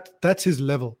 That's his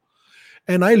level.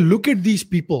 And I look at these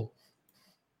people,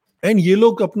 and ये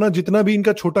लोग अपना जितना भी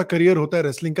इनका छोटा career होता है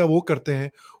wrestling का वो करते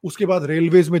हैं, उसके बाद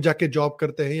रेलवेज में जाके जॉब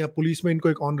करते हैं या पुलिस में इनको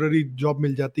एक ऑनररी जॉब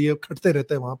मिल जाती है, खटते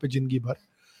रहते हैं वहां पे जिंदगी भर.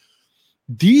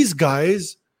 These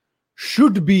guys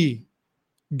should be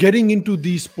getting into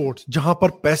these sports जहां पर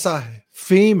पैसा है,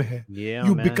 फेम है,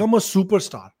 you become a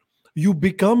superstar,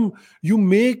 you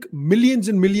make millions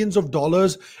and millions of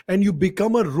dollars, and you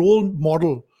become a role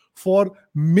model for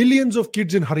millions of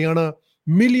kids in Haryana,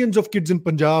 millions of kids in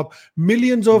Punjab,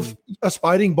 millions of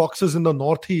aspiring boxers in the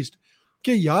Northeast.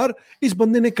 कि यार इस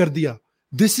बंदे ने कर दिया.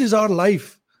 This is our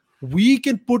life. We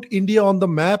can put India on the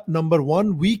map. Number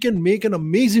one, we can make an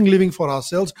amazing living for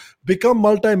ourselves, become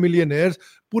multi-millionaires.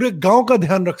 पूरे गांव का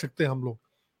ध्यान रख सकते हैं हम लोग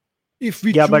if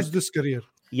we choose this career.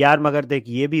 यार मगर देख,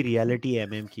 ये भी रियलिटी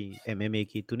MMA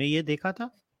की. तूने ये देखा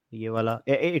था ये वाला?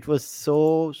 It was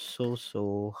so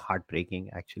heartbreaking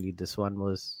actually. This one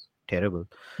was terrible.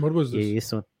 What was this? ये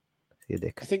सुन, ये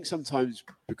देख. I think sometimes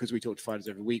because we talk to fighters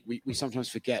every week, we sometimes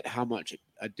forget how much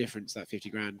a difference that 50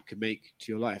 grand can make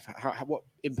to your life. What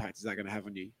impact is that going to have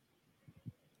on you?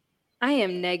 I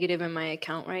am negative in my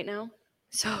account right now,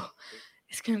 so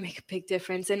it's going to make a big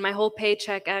difference. And my whole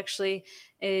paycheck actually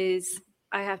is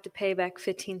I have to pay back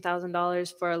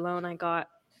 $15,000 for a loan I got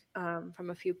from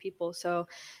a few people. So,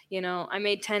 I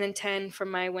made 10 and 10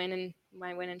 from my win and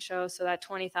show. So that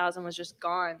 20,000 was just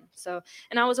gone. So,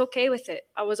 and I was okay with it.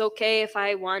 I was okay if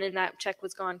I won and that check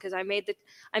was gone, because I made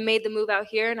the move out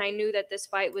here, and I knew that this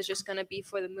fight was just going to be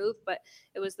for the move, but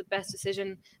it was the best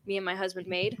decision me and my husband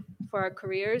made for our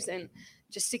careers, and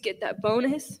just to get that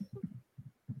bonus.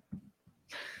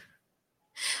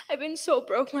 I've been so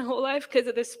broke my whole life because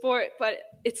of this sport, but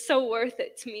it's so worth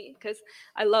it to me because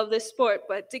I love this sport.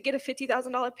 But to get a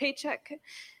 $50,000 paycheck,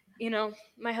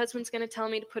 my husband's going to tell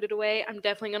me to put it away. I'm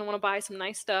definitely going to want to buy some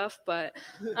nice stuff, but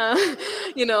I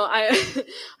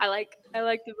like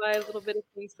to buy a little bit of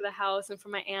things for the house and for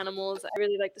my animals. I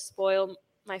really like to spoil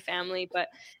my family, but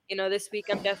this week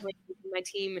I'm definitely taking my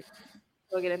team and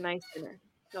go get a nice dinner.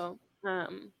 So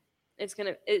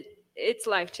it's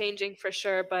life-changing for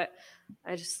sure, but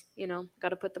I just, got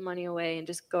to put the money away and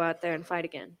just go out there and fight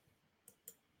again.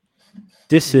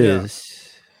 This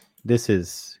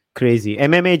is crazy.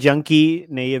 MMA Junkie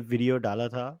ने ये video डाला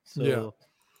था. So,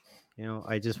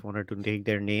 I just wanted to take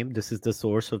their name. This is the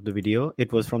source of the video.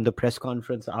 It was from the press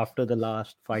conference after the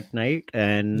last fight night.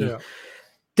 And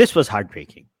this was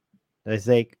heartbreaking. It's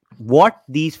like what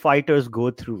these fighters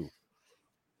go through.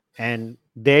 And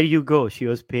there you go. She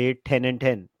was paid 10 and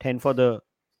 10. 10 for the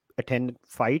 10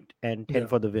 fight and 10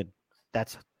 for the win.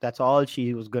 That's all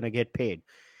she was gonna get paid.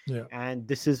 Yeah. And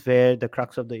this is where the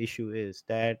crux of the issue is,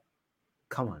 that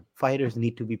come on, fighters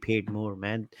need to be paid more,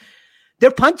 man.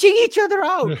 They're punching each other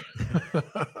out.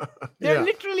 They're Yeah.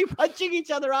 literally punching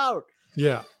each other out.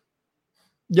 Yeah.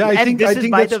 Yeah, I And think this is,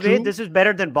 by that's the way, true. this is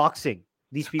better than boxing.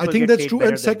 These people I think get that's paid true. better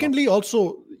And than secondly,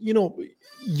 also,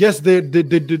 yes, they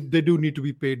do need to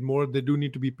be paid more. They do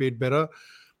need to be paid better.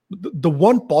 The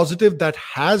one positive that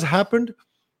has happened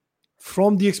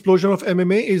from the explosion of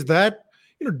MMA is that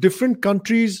different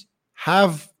countries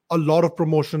have a lot of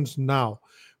promotions now,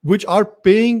 which are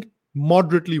paying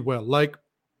moderately well. Like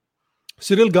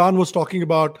Cyril Gahn was talking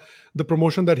about the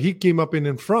promotion that he came up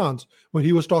in France, when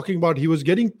he was talking about he was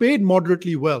getting paid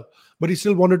moderately well, but he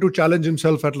still wanted to challenge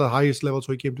himself at the highest level.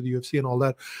 So he came to the UFC and all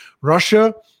that.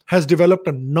 Russia has developed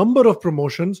a number of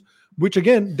promotions, which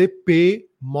again, they pay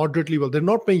moderately well. They're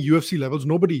not paying UFC levels,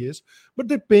 nobody is, but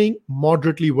they're paying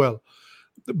moderately well.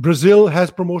 Brazil has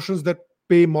promotions that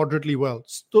pay moderately well.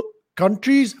 So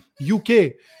countries,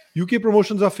 UK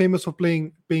promotions are famous for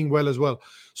paying well as well.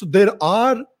 So there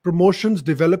are promotions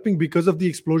developing because of the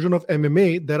explosion of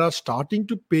MMA that are starting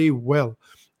to pay well.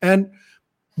 And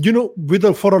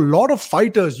for a lot of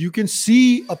fighters, you can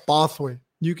see a pathway.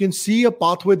 You can see a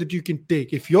pathway that you can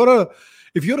take. If you're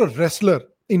a wrestler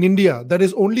in India that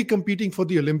is only competing for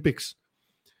the Olympics,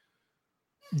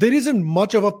 there isn't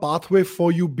much of a pathway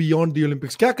for you beyond the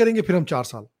Olympics. क्या करेंगे फिर हम 4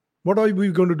 साल? What are we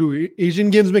going to do? Asian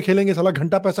Games में खेलेंगे, साला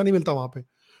घंटा पैसा नहीं मिलता वहां पे.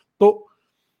 So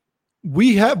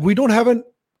we don't have a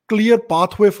clear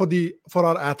pathway for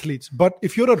our athletes. But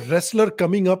if you're a wrestler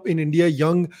coming up in India,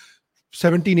 young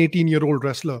 17, 18-year-old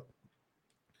wrestler,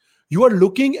 you are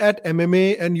looking at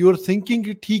MMA and you're thinking,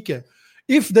 theek hai,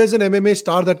 if there's an MMA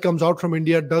star that comes out from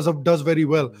India, does very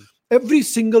well, every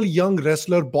single young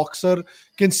wrestler, boxer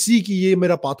can see कि ये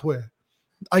मेरा pathway है.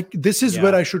 This is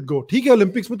where I should go. ठीक है,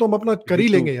 Olympics में तो हम अपना कर ही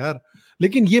लेंगे यार,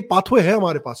 लेकिन ये pathway है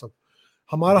हमारे पास अब.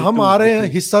 हम आ रहे हैं,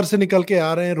 हिस्सार से निकल के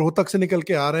आ रहे हैं, रोहतक से निकल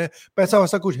के आ रहे हैं, पैसा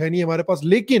वैसा कुछ है नहीं हमारे पास,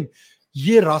 लेकिन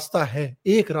ये रास्ता है,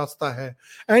 एक रास्ता है.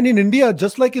 And in India,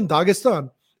 just like in Dagestan,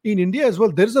 in India as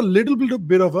well, there is a little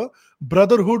bit of a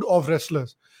brotherhood of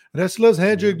wrestlers. Wrestlers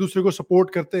हैं जो एक दूसरे को सपोर्ट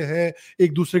करते हैं,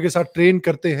 एक दूसरे के साथ ट्रेन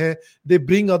करते हैं. They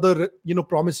bring other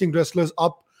promising wrestlers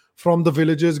up from the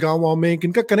villages, गाँव में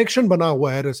इनका कनेक्शन बना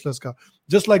हुआ है wrestlers का,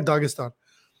 just like Dagestan.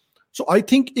 So I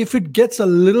think if it gets a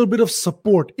little bit of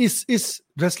support, इस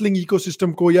wrestling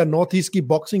ecosystem को या North East की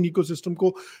boxing ecosystem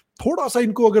को थोड़ा सा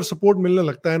इनको अगर support मिलने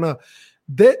लगता है ना,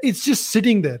 it's just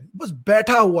sitting there. बस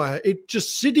बैठा हुआ है. It's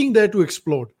just sitting there to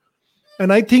explode.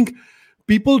 And I think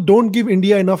people don't give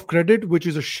India enough credit, which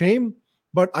is a shame.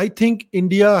 But I think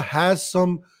India has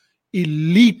some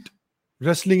elite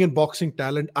wrestling and boxing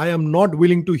talent. I am not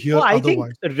willing to hear I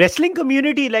otherwise. think wrestling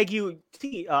community, like you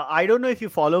see, I don't know if you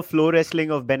follow Flow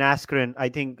Wrestling of Ben Askren. I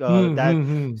think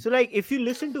So like if you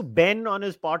listen to Ben on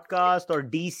his podcast or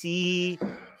DC,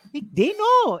 they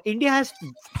know India has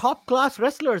top class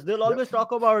wrestlers. They'll always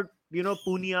talk about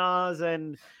Punias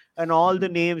and all the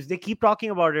names. They keep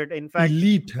talking about it. In fact,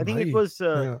 elite, I think it was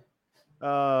so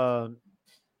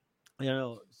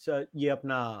ye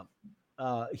apna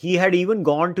he had even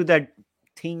gone to that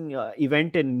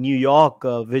event in New York,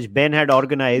 which Ben had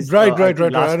organized. Right. I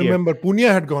Year. remember. Punia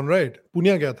had gone, right?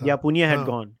 Punia gaya tha. Yeah, Punia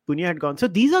had gone. So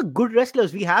these are good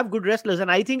wrestlers. We have good wrestlers.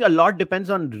 And I think a lot depends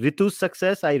on Ritu's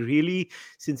success. I really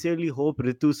sincerely hope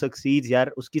Ritu succeeds. Yaar,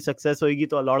 uski success hoegi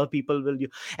to a lot of people will.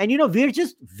 And we're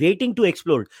just waiting to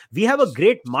explode. We have a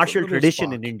great martial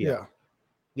tradition in India.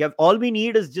 Yeah. All we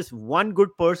need is just one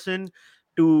good person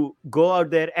to go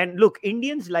out there. And look,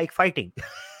 Indians like fighting.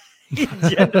 In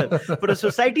general, for a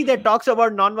society that talks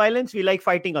about non-violence, we like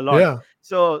fighting a lot. Yeah.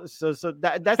 So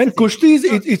that's. And Kushti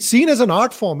it's seen as an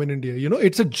art form in India.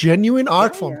 It's a genuine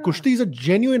art form. Yeah. Kushti is a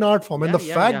genuine art form, and the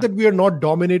fact that we are not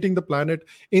dominating the planet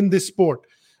in this sport,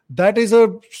 that is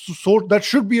that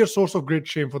should be a source of great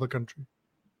shame for the country.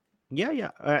 Yeah.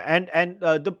 And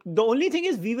the only thing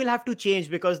is we will have to change,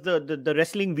 because the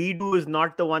wrestling we do is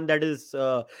not the one that is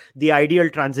the ideal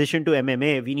transition to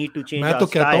MMA. We need to change our style. मैं तो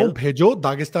कहता हूँ भेजो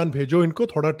Dagestan, भेजो इनको,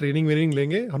 थोड़ा training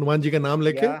लेंगे, हनुमान जी का नाम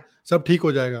लेके सब ठीक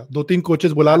हो जाएगा. 2-3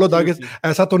 कोचेस बुला लो.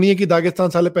 ऐसा तो नहीं है कि दागिस्तान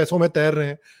साले पैसों में तैर रहे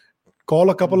हैं. Call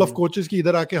a couple of coaches कि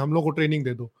इधर आके हम लोग को ट्रेनिंग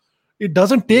दे दो. It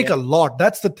doesn't take a lot.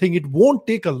 That's the thing. It won't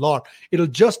take a lot. It'll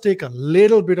just take a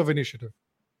little bit of initiative.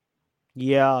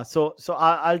 Yeah, so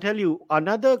I'll tell you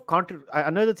another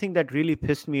thing that really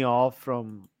pissed me off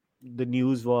from the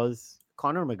news was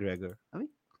Conor McGregor. I mean,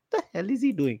 what the hell is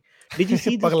he doing? Did you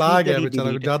see this? पगला गया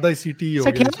बेचारा, ज़्यादा ही CT हो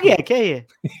गया. क्या क्या ये?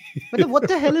 मतलब what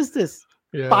the hell is this?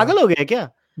 पागल हो गया क्या?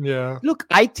 Yeah. Look,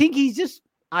 I think he's just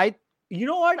You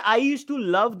know what? I used to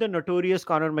love the notorious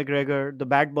Conor McGregor, the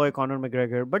bad boy Conor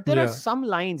McGregor, but there are Yeah. some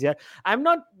lines here. I'm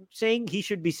not saying he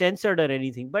should be censored or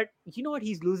anything, but you know what?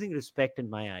 He's losing respect in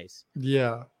my eyes.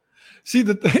 Yeah. See,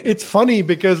 it's funny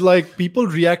because like people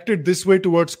reacted this way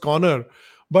towards Connor,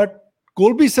 but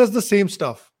Colby says the same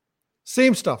stuff.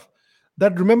 Same stuff.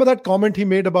 That remember that comment he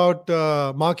made about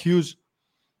Mark Hughes?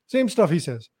 Same stuff he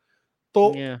says.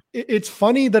 So Yeah. it's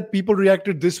funny that people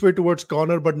reacted this way towards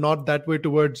Connor, but not that way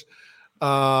towards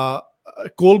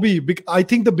Colby. I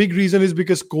think the big reason is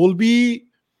because Colby,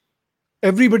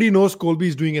 everybody knows Colby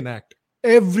is doing an act.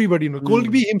 Everybody knows.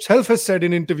 Colby himself has said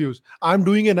in interviews, "I'm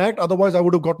doing an act. Otherwise, I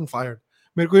would have gotten fired.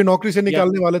 मेरे को ये नौकरी से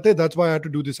निकालने वाले थे. That's why I had to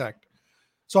do this act."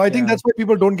 So I think that's why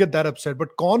people don't get that upset.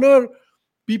 But Connor,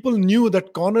 people knew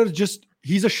that Connor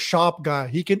he's a sharp guy.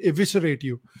 He can eviscerate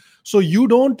you. So you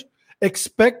don't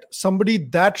expect somebody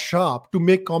that sharp to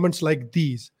make comments like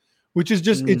these, which is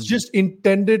it's just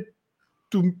intended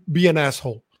to be an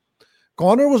asshole.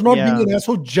 Connor was not being an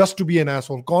asshole just to be an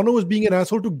asshole. Connor was being an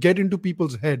asshole to get into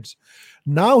people's heads.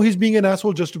 Now he's being an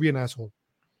asshole just to be an asshole.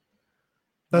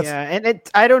 And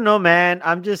I don't know, man.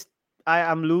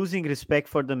 I'm losing respect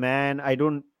for the man. I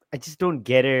just don't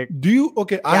get it. Do you?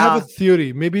 Okay, I have a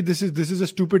theory. Maybe this is a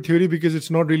stupid theory because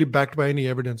it's not really backed by any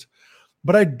evidence.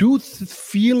 But I do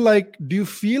feel like. Do you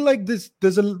feel like there's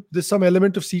some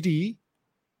element of CTE?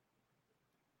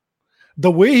 The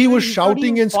way he was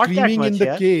shouting and screaming in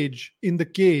the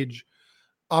cage,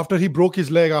 after he broke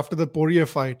his leg after the Poirier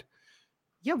fight.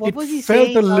 Yeah, what was he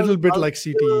saying? It felt a little bit like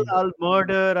CTE. I'll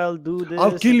murder, I'll do this.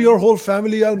 I'll kill your whole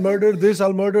family, I'll murder this,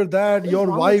 I'll murder that. Your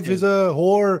wife is a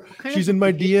whore. She's in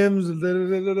my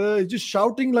DMs. Just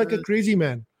shouting like a crazy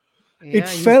man. Yeah,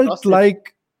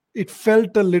 it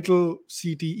felt a little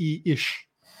CTE-ish.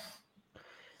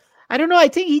 I don't know. I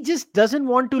think he just doesn't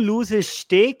want to lose his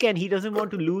stake and he doesn't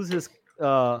want to lose his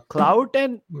clout.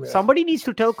 And somebody needs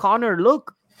to tell Connor,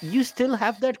 look, you still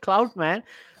have that clout, man.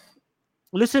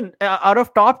 Listen, out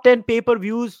of top 10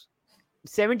 pay-per-views,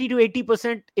 70 to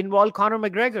 80% involve Conor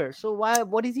McGregor. So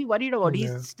what is he worried about?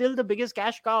 Yeah. He's still the biggest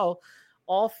cash cow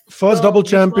of first double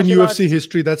champ in UFC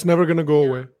history. That's never going to go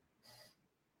away.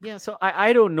 Yeah, so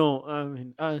I don't know. I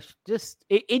mean,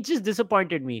 it just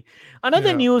disappointed me.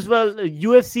 Another news, well,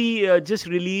 UFC just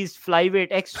released flyweight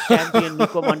ex-champion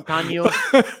Nico Montano.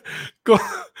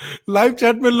 Live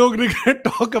chat में लोग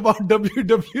talk about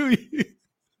WWE.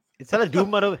 It's a doom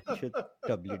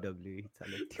WWE.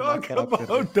 Talk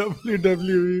about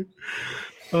WWE.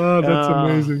 Oh, that's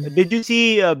amazing. Did you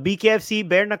see BKFC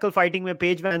bare knuckle fighting में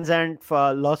Paige Van Zandt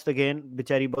lost again?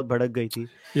 बेचारी बहुत भड़क गई थी.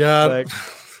 Yeah.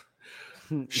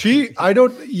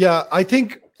 I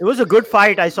think it was a good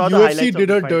fight. I saw the highlights. UFC did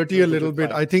her dirty a little bit.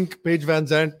 I think Paige Van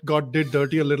Zandt did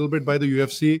dirty a little bit by the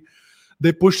UFC.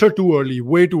 They pushed her too early,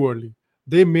 way too early.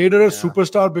 They made her a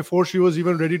superstar before she was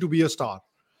even ready to be a star,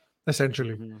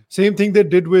 essentially. Mm-hmm. Same thing they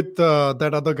did with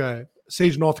that other guy,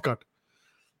 Sage Northcutt.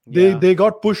 They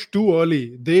got pushed too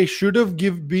early. They should have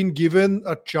been given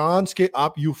a chance.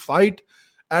 You fight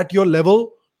at your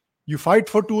level. You fight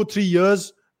for 2 or 3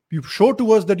 years. You show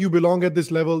to us that you belong at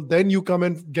this level. Then you come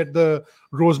and get the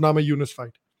Rose Namajunas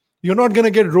fight. You're not going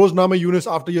to get Rose Namajunas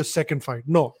after your second fight.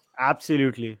 No.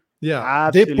 Absolutely. Yeah.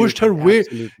 Absolutely. They pushed her way.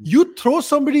 You throw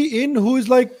somebody in who is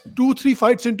like 2-3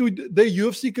 fights into their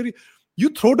UFC career. You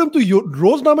throw them to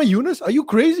Rose Namajunas? Are you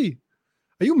crazy?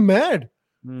 Are you mad?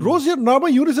 Rose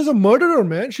Namajunas is a murderer,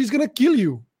 man. She's going to kill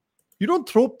you. You don't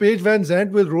throw Paige Van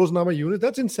Zandt with Rose Namajunas.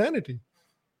 That's insanity.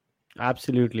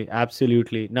 Absolutely.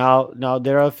 Now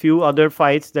there are a few other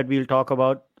fights that we'll talk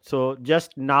about. So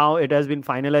just now it has been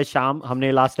finalized. Sham,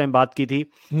 हमने last time बात की थी.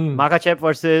 Makhachev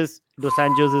versus Dos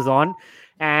Anjos is on,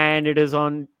 and it is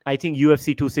on, I think,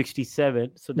 UFC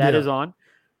 267. So that is on.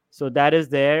 So that is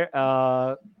there.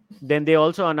 Then they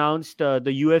also announced the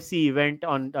UFC event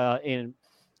on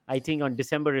I think on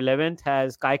December 11th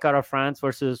has Kai Kara France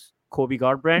versus Kobe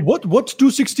Garbrandt. What's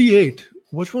 268?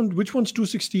 Which one's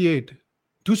 268?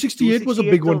 268 was a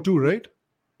big one too, right?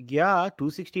 Yeah,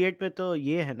 268 पे तो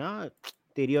ये है ना,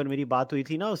 तेरी और मेरी बात हुई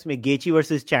थी ना, उसमें Gaethje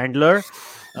versus Chandler.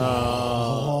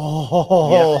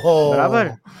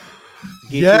 बराबर.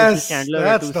 Yes,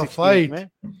 that's the fight.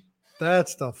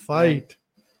 That's the fight.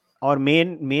 और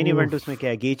मेन इवेंट उसमें क्या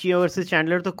है? Gaethje versus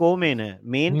Chandler तो co-main है.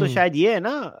 Main तो शायद ये है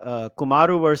ना,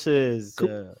 Kamaru versus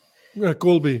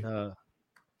Colby.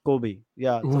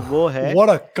 Yeah, तो वो है. What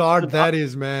a card that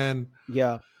is, man.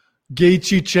 Yeah.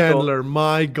 Gaethje Chandler,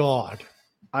 my God.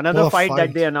 Another fight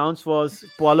that they announced was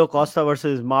Paulo Costa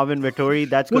versus Marvin Vettori.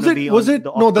 That's going to be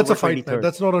No, that's a fight night.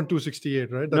 That's not on 268,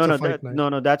 right? That's a fight night.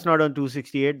 No, that's not on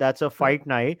 268. That's a fight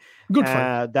night. Good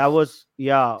fight. That was,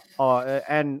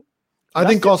 and I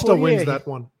think Dustin Costa wins Poirier, that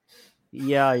one.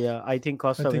 yeah. I think I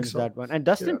Costa think wins so. that one. And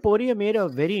Dustin Yeah. Poirier made a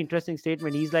very interesting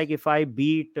statement. He's like, if I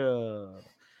beat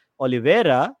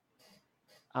Oliveira,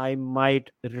 I might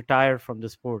retire from the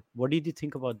sport. What did you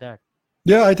think about that?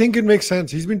 Yeah, I think it makes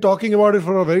sense. He's been talking about it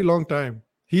for a very long time.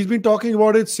 He's been talking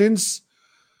about it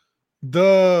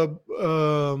the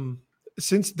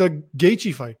since the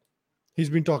Gaethje fight. He's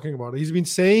been talking about it. He's been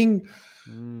saying,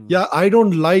 Mm. "Yeah, I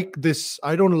don't like this.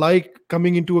 I don't like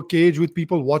coming into a cage with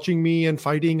people watching me and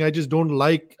fighting. I just don't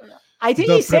like I think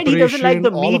the he said he doesn't like preparation,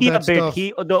 the all of media that bit.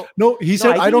 stuff." No, He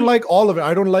said, I "I think don't like all of it.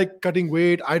 I don't like cutting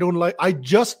weight.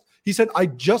 He said, I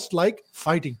just like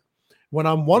fighting. When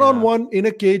I'm one on yeah. one in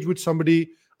a cage with somebody,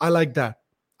 I like that.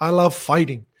 I love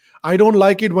fighting. I don't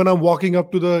like it when I'm walking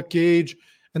up to the cage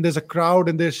and there's a crowd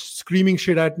and they're screaming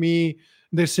shit at me.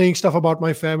 They're saying stuff about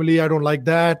my family. I don't like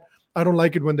that. I don't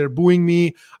like it when they're booing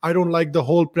me. I don't like the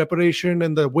whole preparation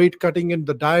and the weight cutting and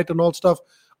the diet and all stuff.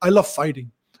 I love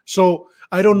fighting. So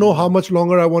I don't know how Mm. much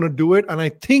longer I want to do it. And I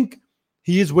think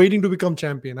he is waiting to become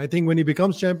champion. I think when he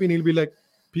becomes champion, he'll be like,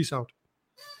 peace out.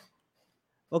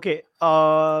 Okay.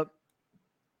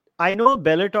 I know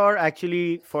Bellator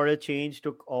actually, for a change,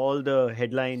 took all the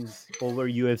headlines over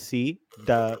UFC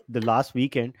the last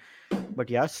weekend. But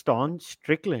yeah, Staunch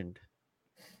Strickland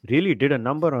really did a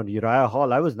number on Uriah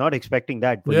Hall. I was not expecting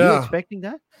that. Were you Yeah. expecting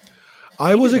that? I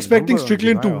He was did a expecting number on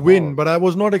Strickland to Uriah win, Hall. but I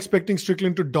was not expecting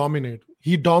Strickland to dominate.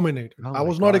 He dominated. Oh I my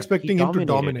was not God, he expecting him to dominated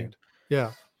dominate. him.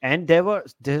 Yeah. And there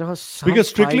was some Because fights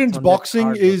Strickland's on that boxing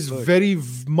card were is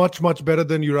good. much better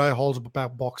than Uriah Hall's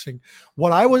boxing.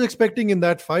 What I was expecting in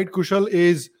that fight, Kushal,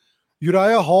 is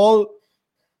Uriah Hall.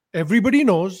 Everybody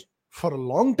knows for a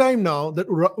long time now that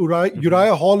Mhm.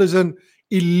 Uriah Hall is an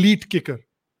elite kicker.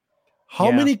 How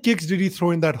Yeah, many kicks did he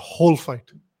throw in that whole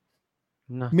fight?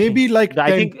 nothing. Maybe like I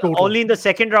 10 think total. only in the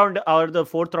second round or the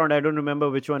fourth round, I don't remember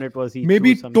which one it was. He threw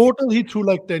Maybe some total kicks. he threw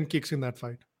like 10 kicks in that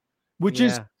fight, which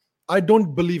is, Yeah. I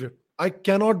don't believe it. I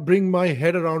cannot bring my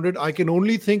head around it. I can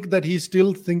only think that he's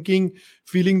still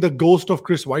feeling the ghost of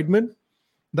Chris Weidman.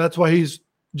 That's why he's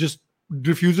just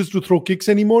refuses to throw kicks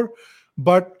anymore.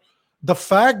 But the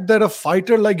fact that a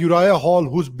fighter like Uriah Hall,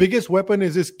 whose biggest weapon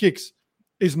is his kicks,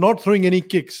 is not throwing any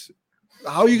kicks,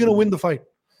 how are you going to Mm. win the fight?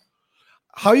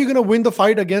 How are you going to win the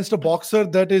fight against a boxer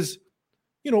that is,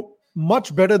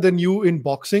 much better than you in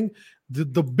boxing?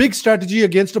 The big strategy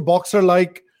against a boxer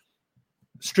like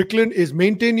Strickland is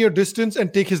maintain your distance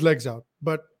and take his legs out.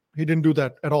 But he didn't do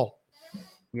that at all.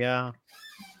 Yeah.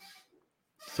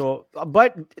 So,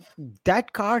 but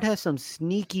that card has some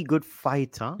sneaky good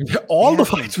fights, huh? Yeah, all They the have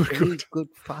some fights were very good. good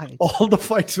fights. All the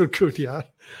fights were good, yeah.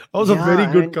 That was a very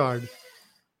Yeah, good and card.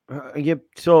 yep.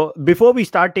 So before we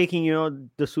start taking,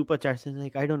 the super chats, it's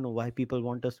like I don't know why people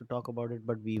want us to talk about it,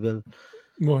 but we will.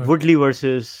 Go ahead. Woodley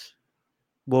versus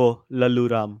वो Lallu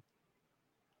Ram,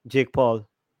 Jake Paul.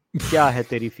 क्या है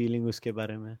तेरी feeling उसके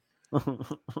बारे में?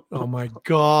 Oh my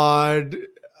God.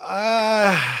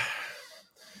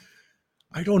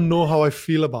 I don't know how I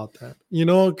feel about that.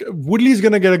 Woodley's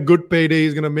going to get a good payday.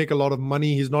 He's going to make a lot of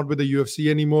money. He's not with the UFC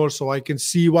anymore. So I can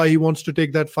see why he wants to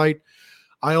take that fight.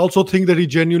 I also think that he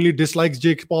genuinely dislikes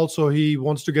Jake Paul. So he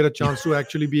wants to get a chance to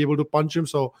actually be able to punch him.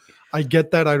 So I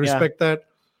get that. I respect that.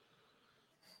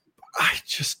 I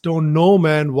just don't know,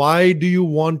 man. Why do you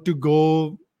want to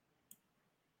go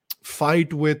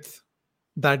fight with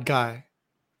that guy?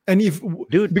 And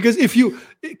because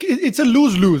it's a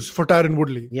lose-lose for Tyron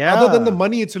Woodley. Yeah. Other than the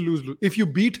money, it's a lose-lose. If you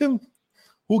beat him,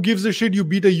 who gives a shit? You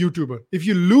beat a YouTuber. If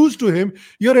you lose to him,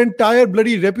 your entire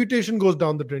bloody reputation goes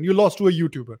down the drain. You lost to a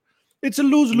YouTuber. It's a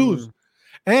lose-lose.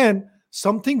 And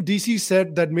something DC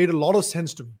said that made a lot of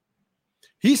sense to me.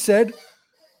 He said,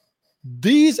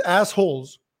 these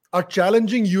assholes are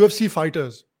challenging UFC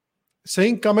fighters,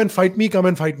 saying, come and fight me, come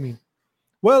and fight me.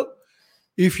 Well,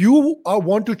 if you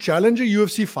want to challenge a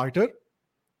UFC fighter,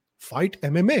 fight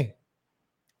MMA.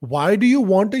 Why do you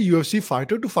want a UFC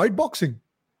fighter to fight boxing?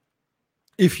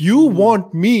 If you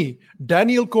want me,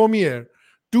 Daniel Cormier,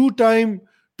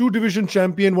 two-division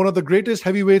champion, one of the greatest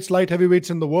light heavyweights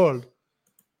in the world,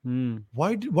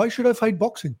 why should I fight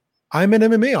boxing? I'm an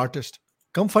MMA artist.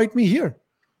 Come fight me here.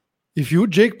 If you,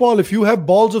 Jake Paul, if you have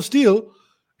balls of steel,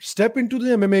 step into the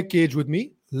MMA cage with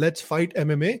me. Let's fight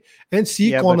MMA and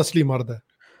see कौन असली मर्द है.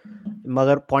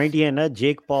 मगर point ये है ना,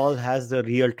 Jake Paul has the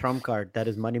real trump card. That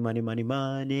is money.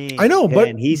 I know, but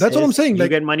and he that's what I'm saying. You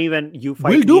Like, get money when you fight.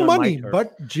 We'll do me on money, my turf.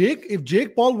 but if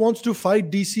Jake Paul wants to fight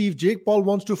DC, if Jake Paul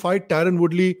wants to fight Tyron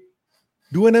Woodley,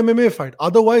 do an MMA fight.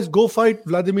 Otherwise, go fight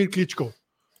Vladimir Klitschko.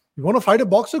 You want to fight a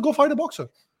boxer? Go fight a boxer.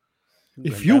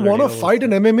 If you want to fight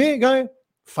an MMA guy,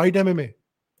 fight MMA.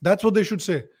 That's what they should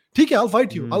say. ठीक है, I'll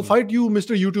fight you. I'll fight you,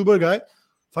 Mr. YouTuber guy.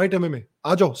 Fight MMA.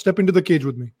 आ जाओ, step into the cage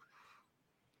with me.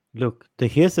 Look,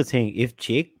 here's the thing. If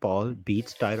Jake Paul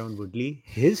beats Tyron Woodley,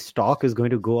 his stock is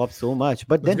going to go up so much.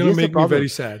 But That's then going here's to the make me problem. very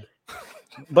sad.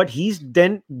 But he's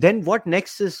then what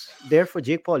next is there for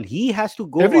Jake Paul? He has to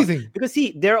go on. Everything. Because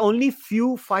see, there are only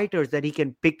few fighters that he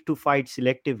can pick to fight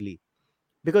selectively.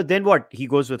 Because then what? He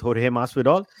goes with Jorge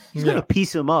Masvidal. He's going to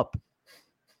piece him up.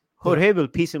 Jorge will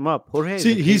piece him up. Jorge.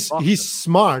 See, he's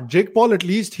smart. Jake Paul, at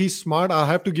least he's smart. I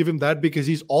have to give him that, because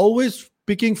he's always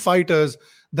picking fighters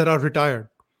that are retired,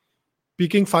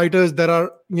 picking fighters that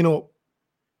are,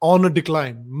 on a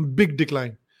decline, big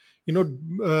decline.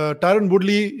 Tyron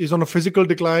Woodley is on a physical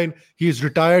decline. He's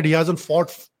retired. He hasn't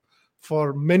fought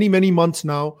for many, many months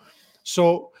now.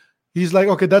 So he's like,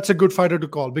 okay, that's a good fighter to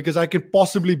call because I can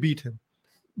possibly beat him.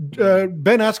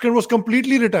 Ben Askren was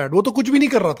completely retired. वो तो कुछ भी नहीं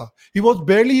कर रहा था. He was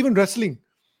barely even wrestling.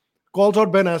 Calls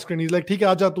out Ben Askren. He's like, ठीक है,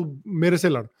 आजा तू मेरे से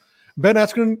लड़. Ben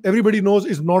Askren, everybody knows,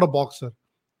 is not a boxer.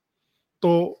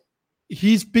 So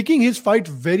he's picking his fight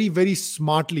very, very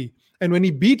smartly. And when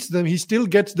he beats them, he still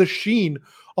gets the sheen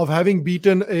of having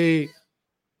beaten a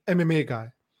MMA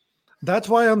guy. That's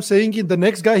why I'm saying the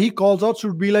next guy he calls out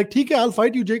should be like, ठीक है, I'll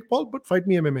fight you, Jake Paul, but fight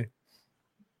me MMA.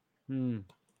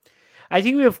 I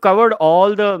think we have covered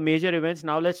all the major events.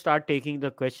 Now let's start taking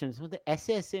the questions.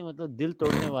 ऐसे मतलब दिल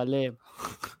तोड़ने वाले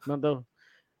मतलब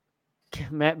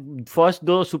मैं first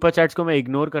 2 super chats को मैं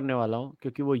इग्नोर करने वाला हूँ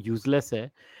क्योंकि वो यूजलेस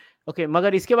है. Okay,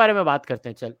 मगर इसके बारे में बात करते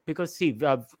हैं चल. Because see,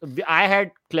 I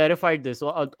had clarified this.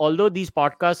 Although these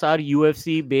podcasts are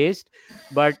UFC based,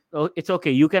 but it's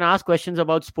okay. You can ask questions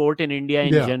about sport in India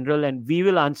in general, and we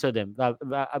will answer them.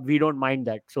 We don't mind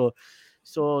that.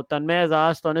 So Tanmay has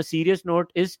asked, on a serious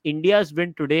note, is India's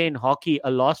win today in hockey a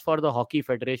loss for the Hockey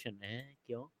Federation?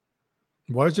 क्यों?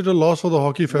 Why is it a loss for the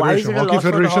Hockey Federation? Hockey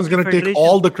Federation is going to take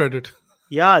all the credit.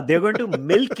 Yeah, they're going to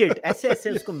milk it.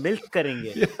 ऐसे उसको milk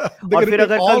करेंगे. और फिर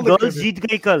अगर कल girls जीत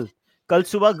गई, कल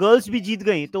सुबह girls भी जीत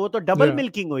गई, तो वो तो double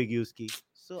milking होगी उसकी.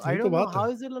 So I don't know how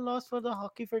is it a loss for the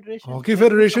Hockey Federation. Hockey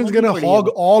Federation is going to hog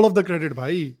all of the credit,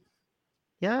 भाई.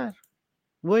 यार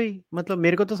वही मतलब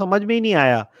मेरे को तो समझ में ही नहीं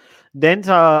आया. Then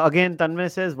again Tanmay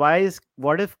says,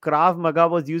 what if Krav Maga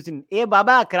was used in?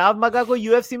 Baba Krav Maga को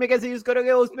UFC में कैसे use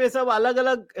करोगे? उसमें सब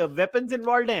अलग-अलग weapons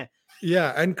involved हैं.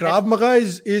 Yeah, and Krav Maga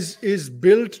is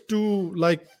built to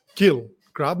like kill.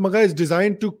 Krav Maga is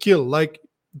designed to kill. Like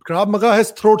Krav Maga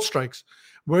has throat strikes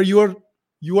where you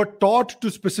are taught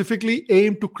to specifically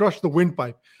aim to crush the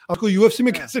windpipe. आपको UFC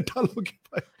में कैसे डालोगे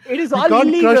भाई? It is you all can't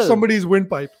illegal. Crush somebody's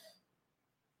windpipe.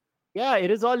 Yeah,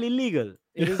 it is all illegal.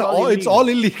 It's all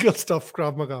illegal stuff,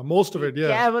 Krav Maga. Most of it, yeah.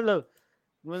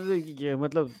 क्या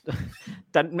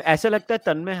मतलब ऐसा लगता है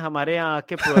तन्मय हमारे यहाँ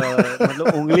आके मतलब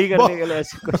उंगली करने के लिए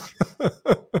ऐसे कुछ.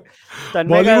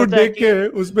 बॉलीवुड देख के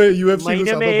उसमें UFC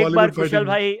महीने में एक बार कुशल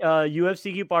भाई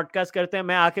UFC की पॉडकास्ट करते हैं,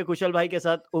 मैं आके कुशल भाई के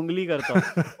साथ उंगली करता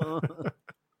हूँ.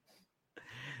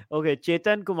 Okay,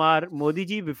 Chetan Kumar, Modi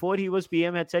ji, before he was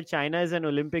PM, had said China is an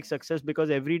Olympic success because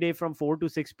every day from 4 to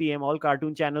 6 p.m. all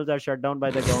cartoon channels are shut down by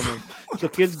the government. So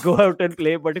kids go out and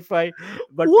play. But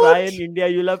try in India,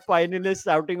 you'll have finalists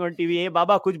shouting on TV. Hey,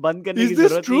 Baba, कुछ बंद करने की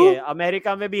जरूरत नहीं है.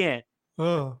 America में भी हैं.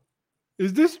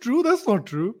 Is this true? That's not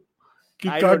true. कि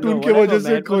कार्टून की वजह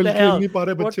से कोई खेल नहीं पा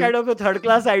रहे बच्चे. What kind of a third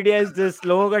class idea is this?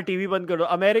 लोगों का टीवी बंद करो.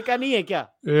 अमेरिका नहीं है क्या?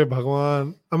 ए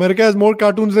भगवान. America has more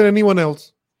cartoons than anyone else.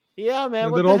 Yeah,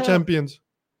 man. They're all champions.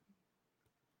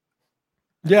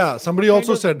 Yeah, somebody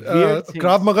also said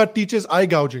Krav Maga teaches eye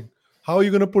gouging. How are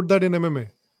you going to put that in MMA?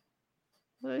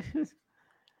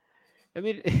 I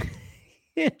mean,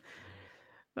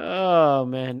 oh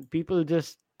man, people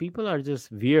are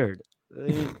just weird.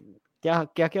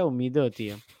 क्या उम्मीदें होती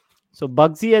है? So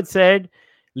Bugsy had said,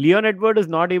 Leon Edward is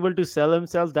not able to sell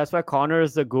himself. That's why Conor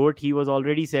is the GOAT. He was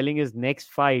already selling his next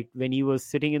fight when he was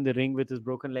sitting in the ring with his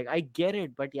broken leg. I get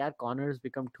it, but yeah, Conor has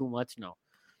become too much now.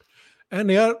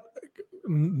 And yeah,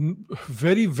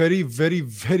 very, very, very,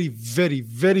 very, very,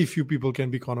 very few people can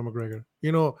be Conor McGregor.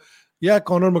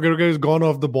 Conor McGregor has gone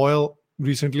off the boil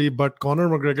recently, but Conor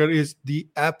McGregor is the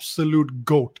absolute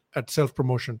GOAT at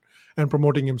self-promotion and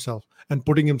promoting himself and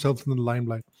putting himself in the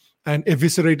limelight and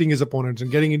eviscerating his opponents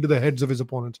and getting into the heads of his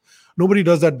opponents. Nobody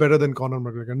does that better than Conor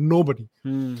McGregor. Nobody.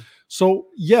 So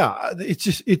yeah,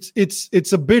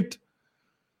 it's a bit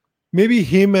maybe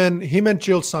him and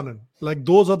Chael Sonnen. Like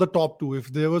those are the top two.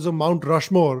 If there was a Mount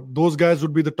Rushmore, those guys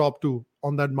would be the top two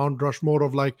on that Mount Rushmore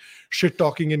of like shit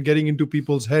talking and getting into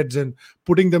people's heads and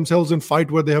putting themselves in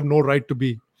fight where they have no right to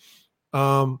be.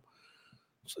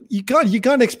 So you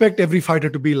can't expect every fighter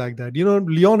to be like that.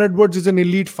 Leon Edwards is an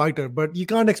elite fighter, but you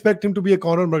can't expect him to be a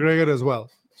Conor McGregor as well.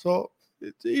 So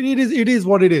it is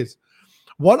what it is.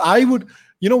 What I would,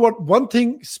 one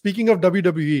thing, speaking of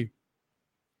WWE,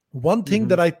 one thing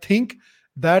that I think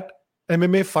that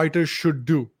MMA fighters should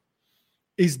do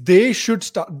is they should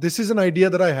start. This is an idea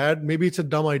that I had. Maybe it's a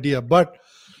dumb idea, but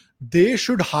they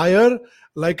should hire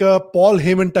like a Paul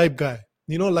Heyman type guy,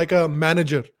 like a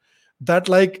manager that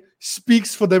like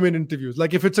speaks for them in interviews.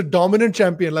 Like if it's a dominant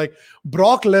champion, like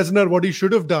Brock Lesnar, what he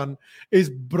should have done is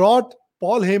brought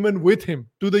Paul Heyman with him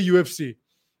to the UFC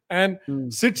and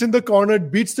sits in the corner,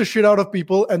 beats the shit out of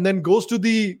people, and then goes to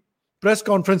the press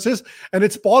conferences, and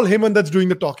it's Paul Heyman that's doing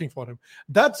the talking for him.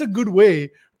 That's a good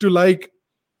way to like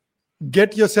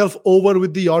get yourself over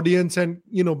with the audience and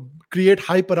create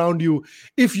hype around you.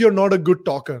 If you're not a good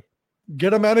talker,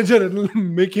 get a manager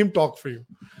and make him talk for you.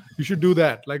 You should do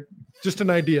that. Like just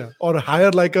an idea. Or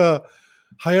hire like a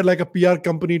PR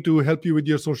company to help you with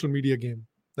your social media game.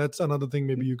 That's another thing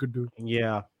maybe you could do.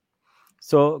 Yeah.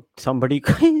 So somebody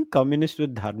communist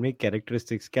with dharmic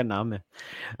characteristics, kya naam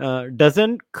hai?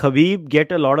 Doesn't Khabib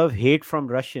get a lot of hate from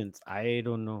Russians? I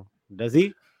don't know. Does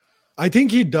he? I think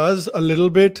he does a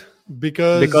little bit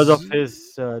because of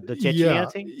his the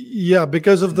Chechnya thing. Yeah,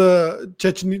 because of the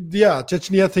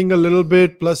Chechnya thing a little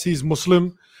bit. Plus, he's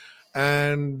Muslim,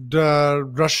 and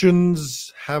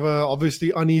Russians have a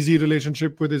obviously uneasy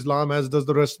relationship with Islam, as does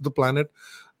the rest of the planet.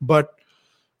 But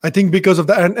I think because of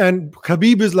that, and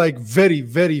Khabib is like very,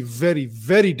 very, very,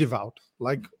 very devout,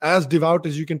 like as devout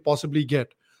as you can possibly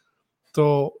get.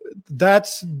 So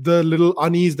that's the little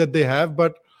unease that they have,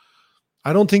 but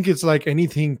I don't think it's like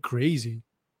anything crazy.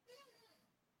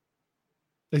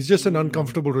 It's just an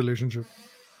uncomfortable relationship.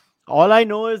 All I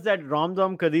know is that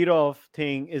Ramzan Kadyrov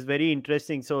thing is very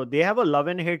interesting. So they have a love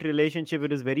and hate relationship.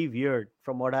 It is very weird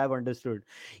from what I have understood.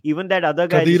 Even that other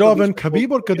guy. Kadyrov and Khabib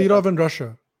or Kadyrov and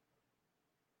Russia?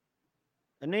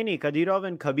 No, Kadyrov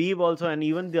and Khabib also, and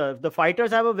even the fighters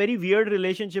have a very weird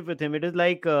relationship with him. It is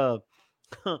like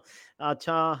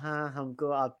अच्छा हाँ हमको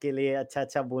आपके लिए अच्छा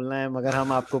अच्छा बोलना है मगर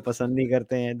हम आपको पसंद नहीं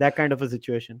करते हैं, that kind of a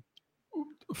situation.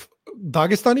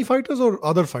 Dagestani fighters or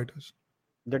other fighters?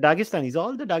 The Dagestanis,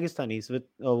 all the Dagestanis with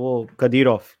वो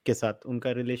Kadyrov के साथ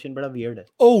उनका relation बड़ा weird है.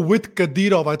 Oh, with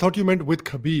Kadyrov. I thought you meant with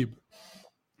Khabib.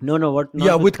 No, what?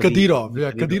 Yeah, with Kadyrov.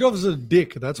 Yeah, Kadyrov is a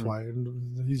dick. That's why.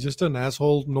 He's just an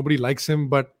asshole. Nobody likes him,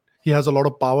 but he has a lot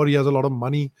of power. He has a lot of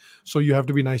money. So you have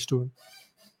to be nice to him.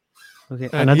 Okay.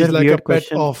 And another he's like weird a pet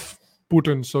question of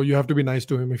Putin. So you have to be nice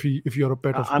to him if you're a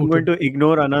pet of Putin. I'm going to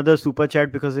ignore another super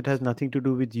chat because it has nothing to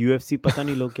do with UFC. पता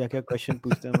नहीं लोग क्या-क्या question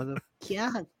पूछते हैं. मतलब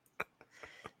क्या?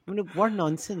 What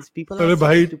nonsense. People अरे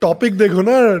भाई टॉपिक देखो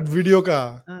ना वीडियो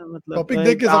का. टॉपिक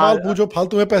देख के सवाल पूछो,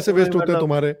 फालतू में पैसे वेस्ट होते हैं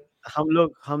तुम्हारे.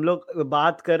 हम लोग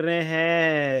बात कर रहे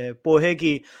हैं पोहे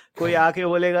की, कोई आके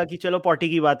बोलेगा कि चलो पॉटी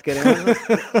की बात करें.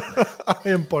 I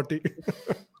am potty.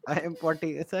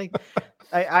 It's like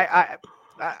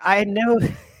I never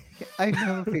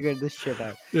figured this shit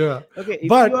out. Yeah. Okay.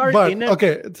 But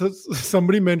okay. So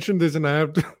somebody mentioned this, and I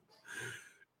have to.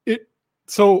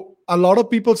 So a lot of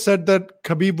people said that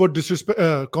Khabib was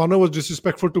Conor was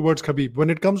disrespectful towards Khabib.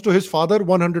 When it comes to his father,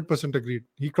 100% agreed.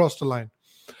 He crossed the line.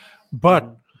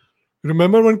 But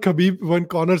remember when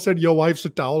Conor said your wife's a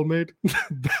towel mate?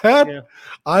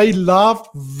 I laughed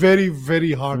very,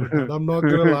 very hard at that. I'm not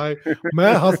gonna lie.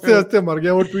 मैं हंसते मर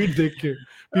गया वो tweet देख के.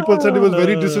 People said it was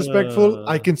very disrespectful.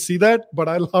 I can see that, but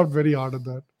I laughed very hard at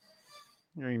that.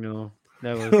 I know.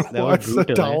 That was What's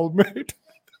brutal, a towel mate?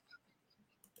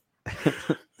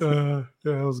 Yeah,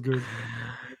 that was good.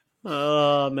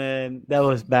 Oh man, that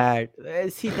was bad.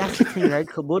 See, that's the thing, right?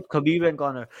 Both Khabib and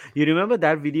Conor. You remember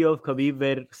that video of Khabib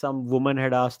where some woman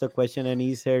had asked a question and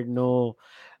he said no,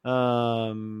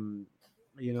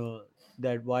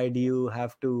 that why do you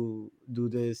have to do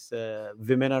this?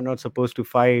 Women are not supposed to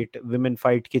fight. Women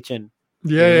fight kitchen.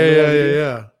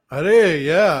 Yeah. Arey,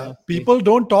 yeah. People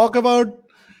don't talk about,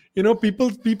 people.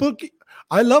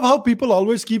 I love how people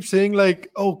always keep saying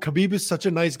like, oh, Khabib is such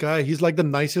a nice guy. He's like the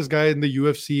nicest guy in the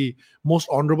UFC, most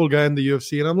honorable guy in the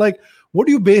UFC. And I'm like, what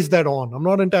do you base that on? I'm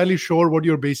not entirely sure what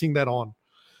you're basing that on.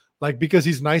 Like, because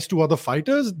he's nice to other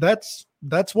fighters, that's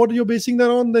what you're basing that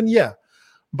on, then yeah.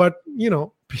 But,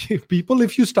 people,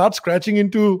 if you start scratching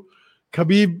into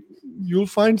Khabib, you'll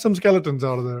find some skeletons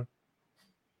out of there.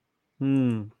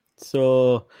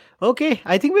 So, okay.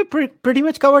 I think we pretty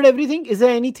much covered everything. Is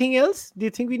there anything else? Do you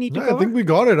think we need to cover? I think we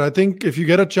got it. I think if you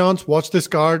get a chance, watch this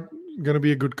card. Going to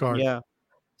be a good card. Yeah.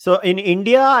 So in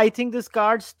India, I think this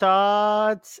card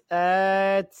starts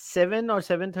at 7 or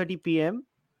 7:30 p.m.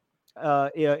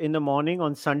 In the morning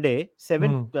on Sunday.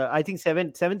 I think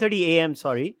 7:30 a.m.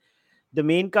 Sorry. The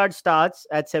main card starts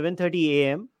at 7:30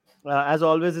 a.m. as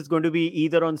always, it's going to be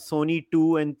either on Sony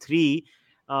 2 and 3.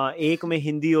 एक में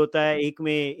हिंदी होता है, एक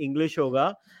में English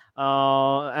होगा.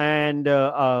 And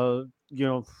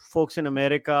folks in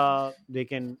America, they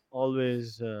can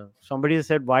always. Somebody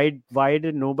said, why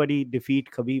did nobody defeat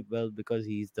Khabib? Well, because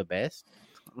he's the best.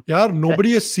 Yeah,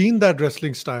 nobody has seen that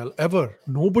wrestling style ever.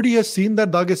 Nobody has seen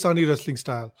that Dagestani wrestling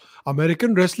style.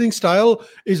 American wrestling style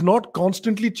is not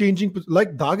constantly changing.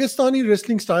 Like Dagestani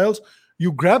wrestling styles,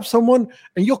 you grab someone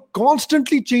and you're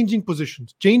constantly changing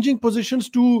positions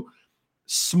to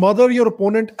smother your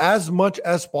opponent as much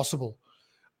as possible.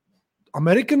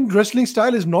 American wrestling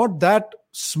style is not that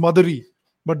smothery,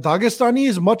 but Dagestani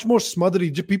is much more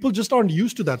smothery. People just aren't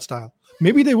used to that style.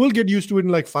 Maybe they will get used to it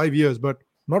in like 5 years, but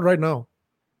not right now.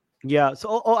 Yeah.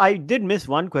 So, I did miss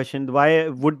one question. Why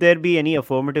would there be any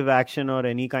affirmative action or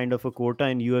any kind of a quota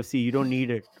in UFC? You don't need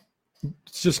it.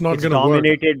 It's just not It's going to work.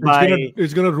 dominated by.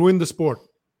 It's gonna ruin the sport.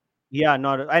 Yeah,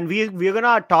 not. And we're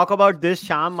gonna talk about this,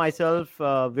 Sham, myself.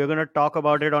 We're gonna talk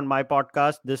about it on my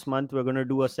podcast this month. We're gonna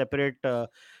do a separate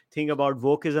thing about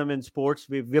wokeism in sports.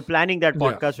 We're planning that Yeah.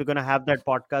 podcast. We're gonna have that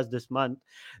podcast this month.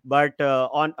 But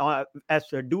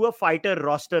do a fighter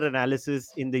roster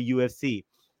analysis in the UFC.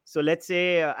 So let's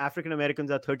say African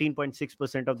Americans are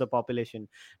 13.6% of the population.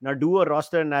 Now do a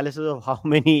roster analysis of how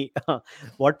many,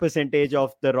 what percentage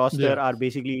of the roster Yeah. are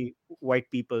basically white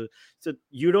people. So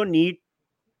you don't need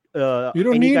You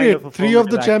don't any need kind it. of 3 of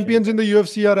the affirmative champions action. in the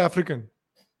UFC are African.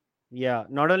 Yeah,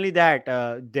 not only that,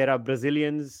 there are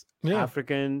Brazilians, Yeah.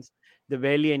 Africans, there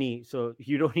barely any. So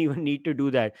you don't even need to do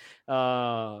that.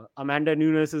 Amanda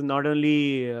Nunes is not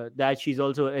only that, she's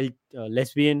also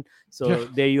lesbian. So Yeah.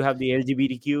 there you have the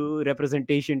LGBTQ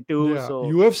representation too. Yeah. So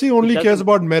UFC it only cares doesn't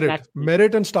about merit. naturally.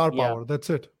 Merit and star Yeah. power. That's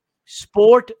it.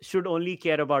 Sport should only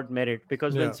care about merit,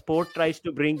 because Yeah. when sport tries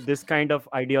to bring this kind of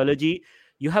ideology,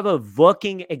 you have a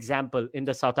working example in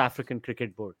the South African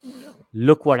Cricket Board.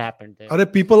 Look what happened there.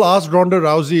 People asked Ronda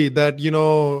Rousey that,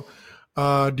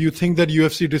 do you think that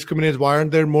UFC discriminates? Why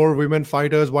aren't there more women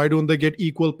fighters? Why don't they get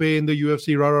equal pay in the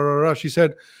UFC? Rah, rah, rah, rah. She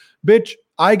said, bitch,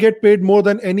 I get paid more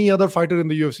than any other fighter in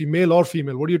the UFC, male or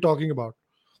female. What are you talking about?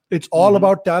 It's all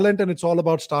about talent and it's all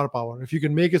about star power. If you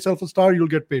can make yourself a star, you'll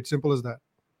get paid. Simple as that.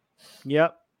 Yeah.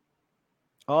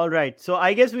 All right. So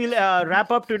I guess we'll wrap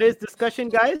up today's discussion,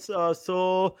 guys.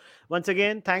 So once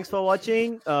again, thanks for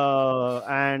watching.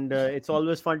 And it's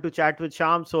always fun to chat with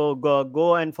Sham. So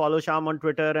go and follow Sham on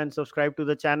Twitter and subscribe to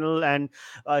the channel. And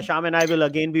Sham and I will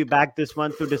again be back this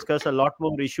month to discuss a lot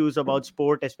more issues about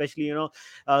sport, especially,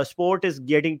 sport is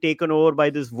getting taken over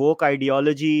by this woke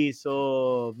ideology.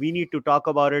 So we need to talk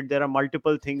about it. There are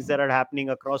multiple things that are happening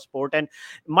across sport and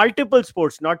multiple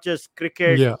sports, not just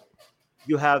cricket. Yeah.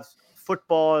 You have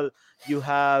football, you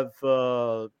have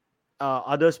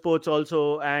other sports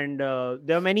also, and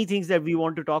there are many things that we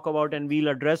want to talk about, and we'll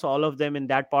address all of them in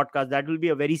that podcast. That will be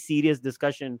a very serious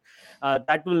discussion.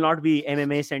 That will not be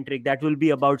MMA centric. That will be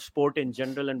about sport in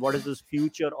general and what is this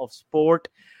future of sport.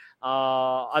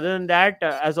 Other than that,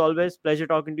 as always, pleasure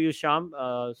talking to you, Sham.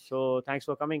 So thanks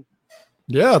for coming.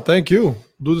 Yeah, thank you.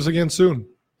 Do this again soon.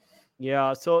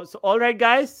 Yeah, so all right,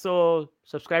 guys. So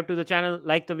subscribe to the channel,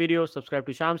 like the video, subscribe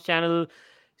to Sham's channel,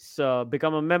 so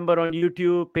become a member on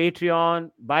YouTube,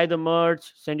 Patreon, buy the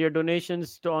merch, send your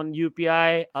donations on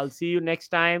UPI. I'll see you next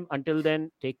time. Until then,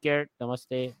 take care.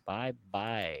 Namaste.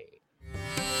 Bye.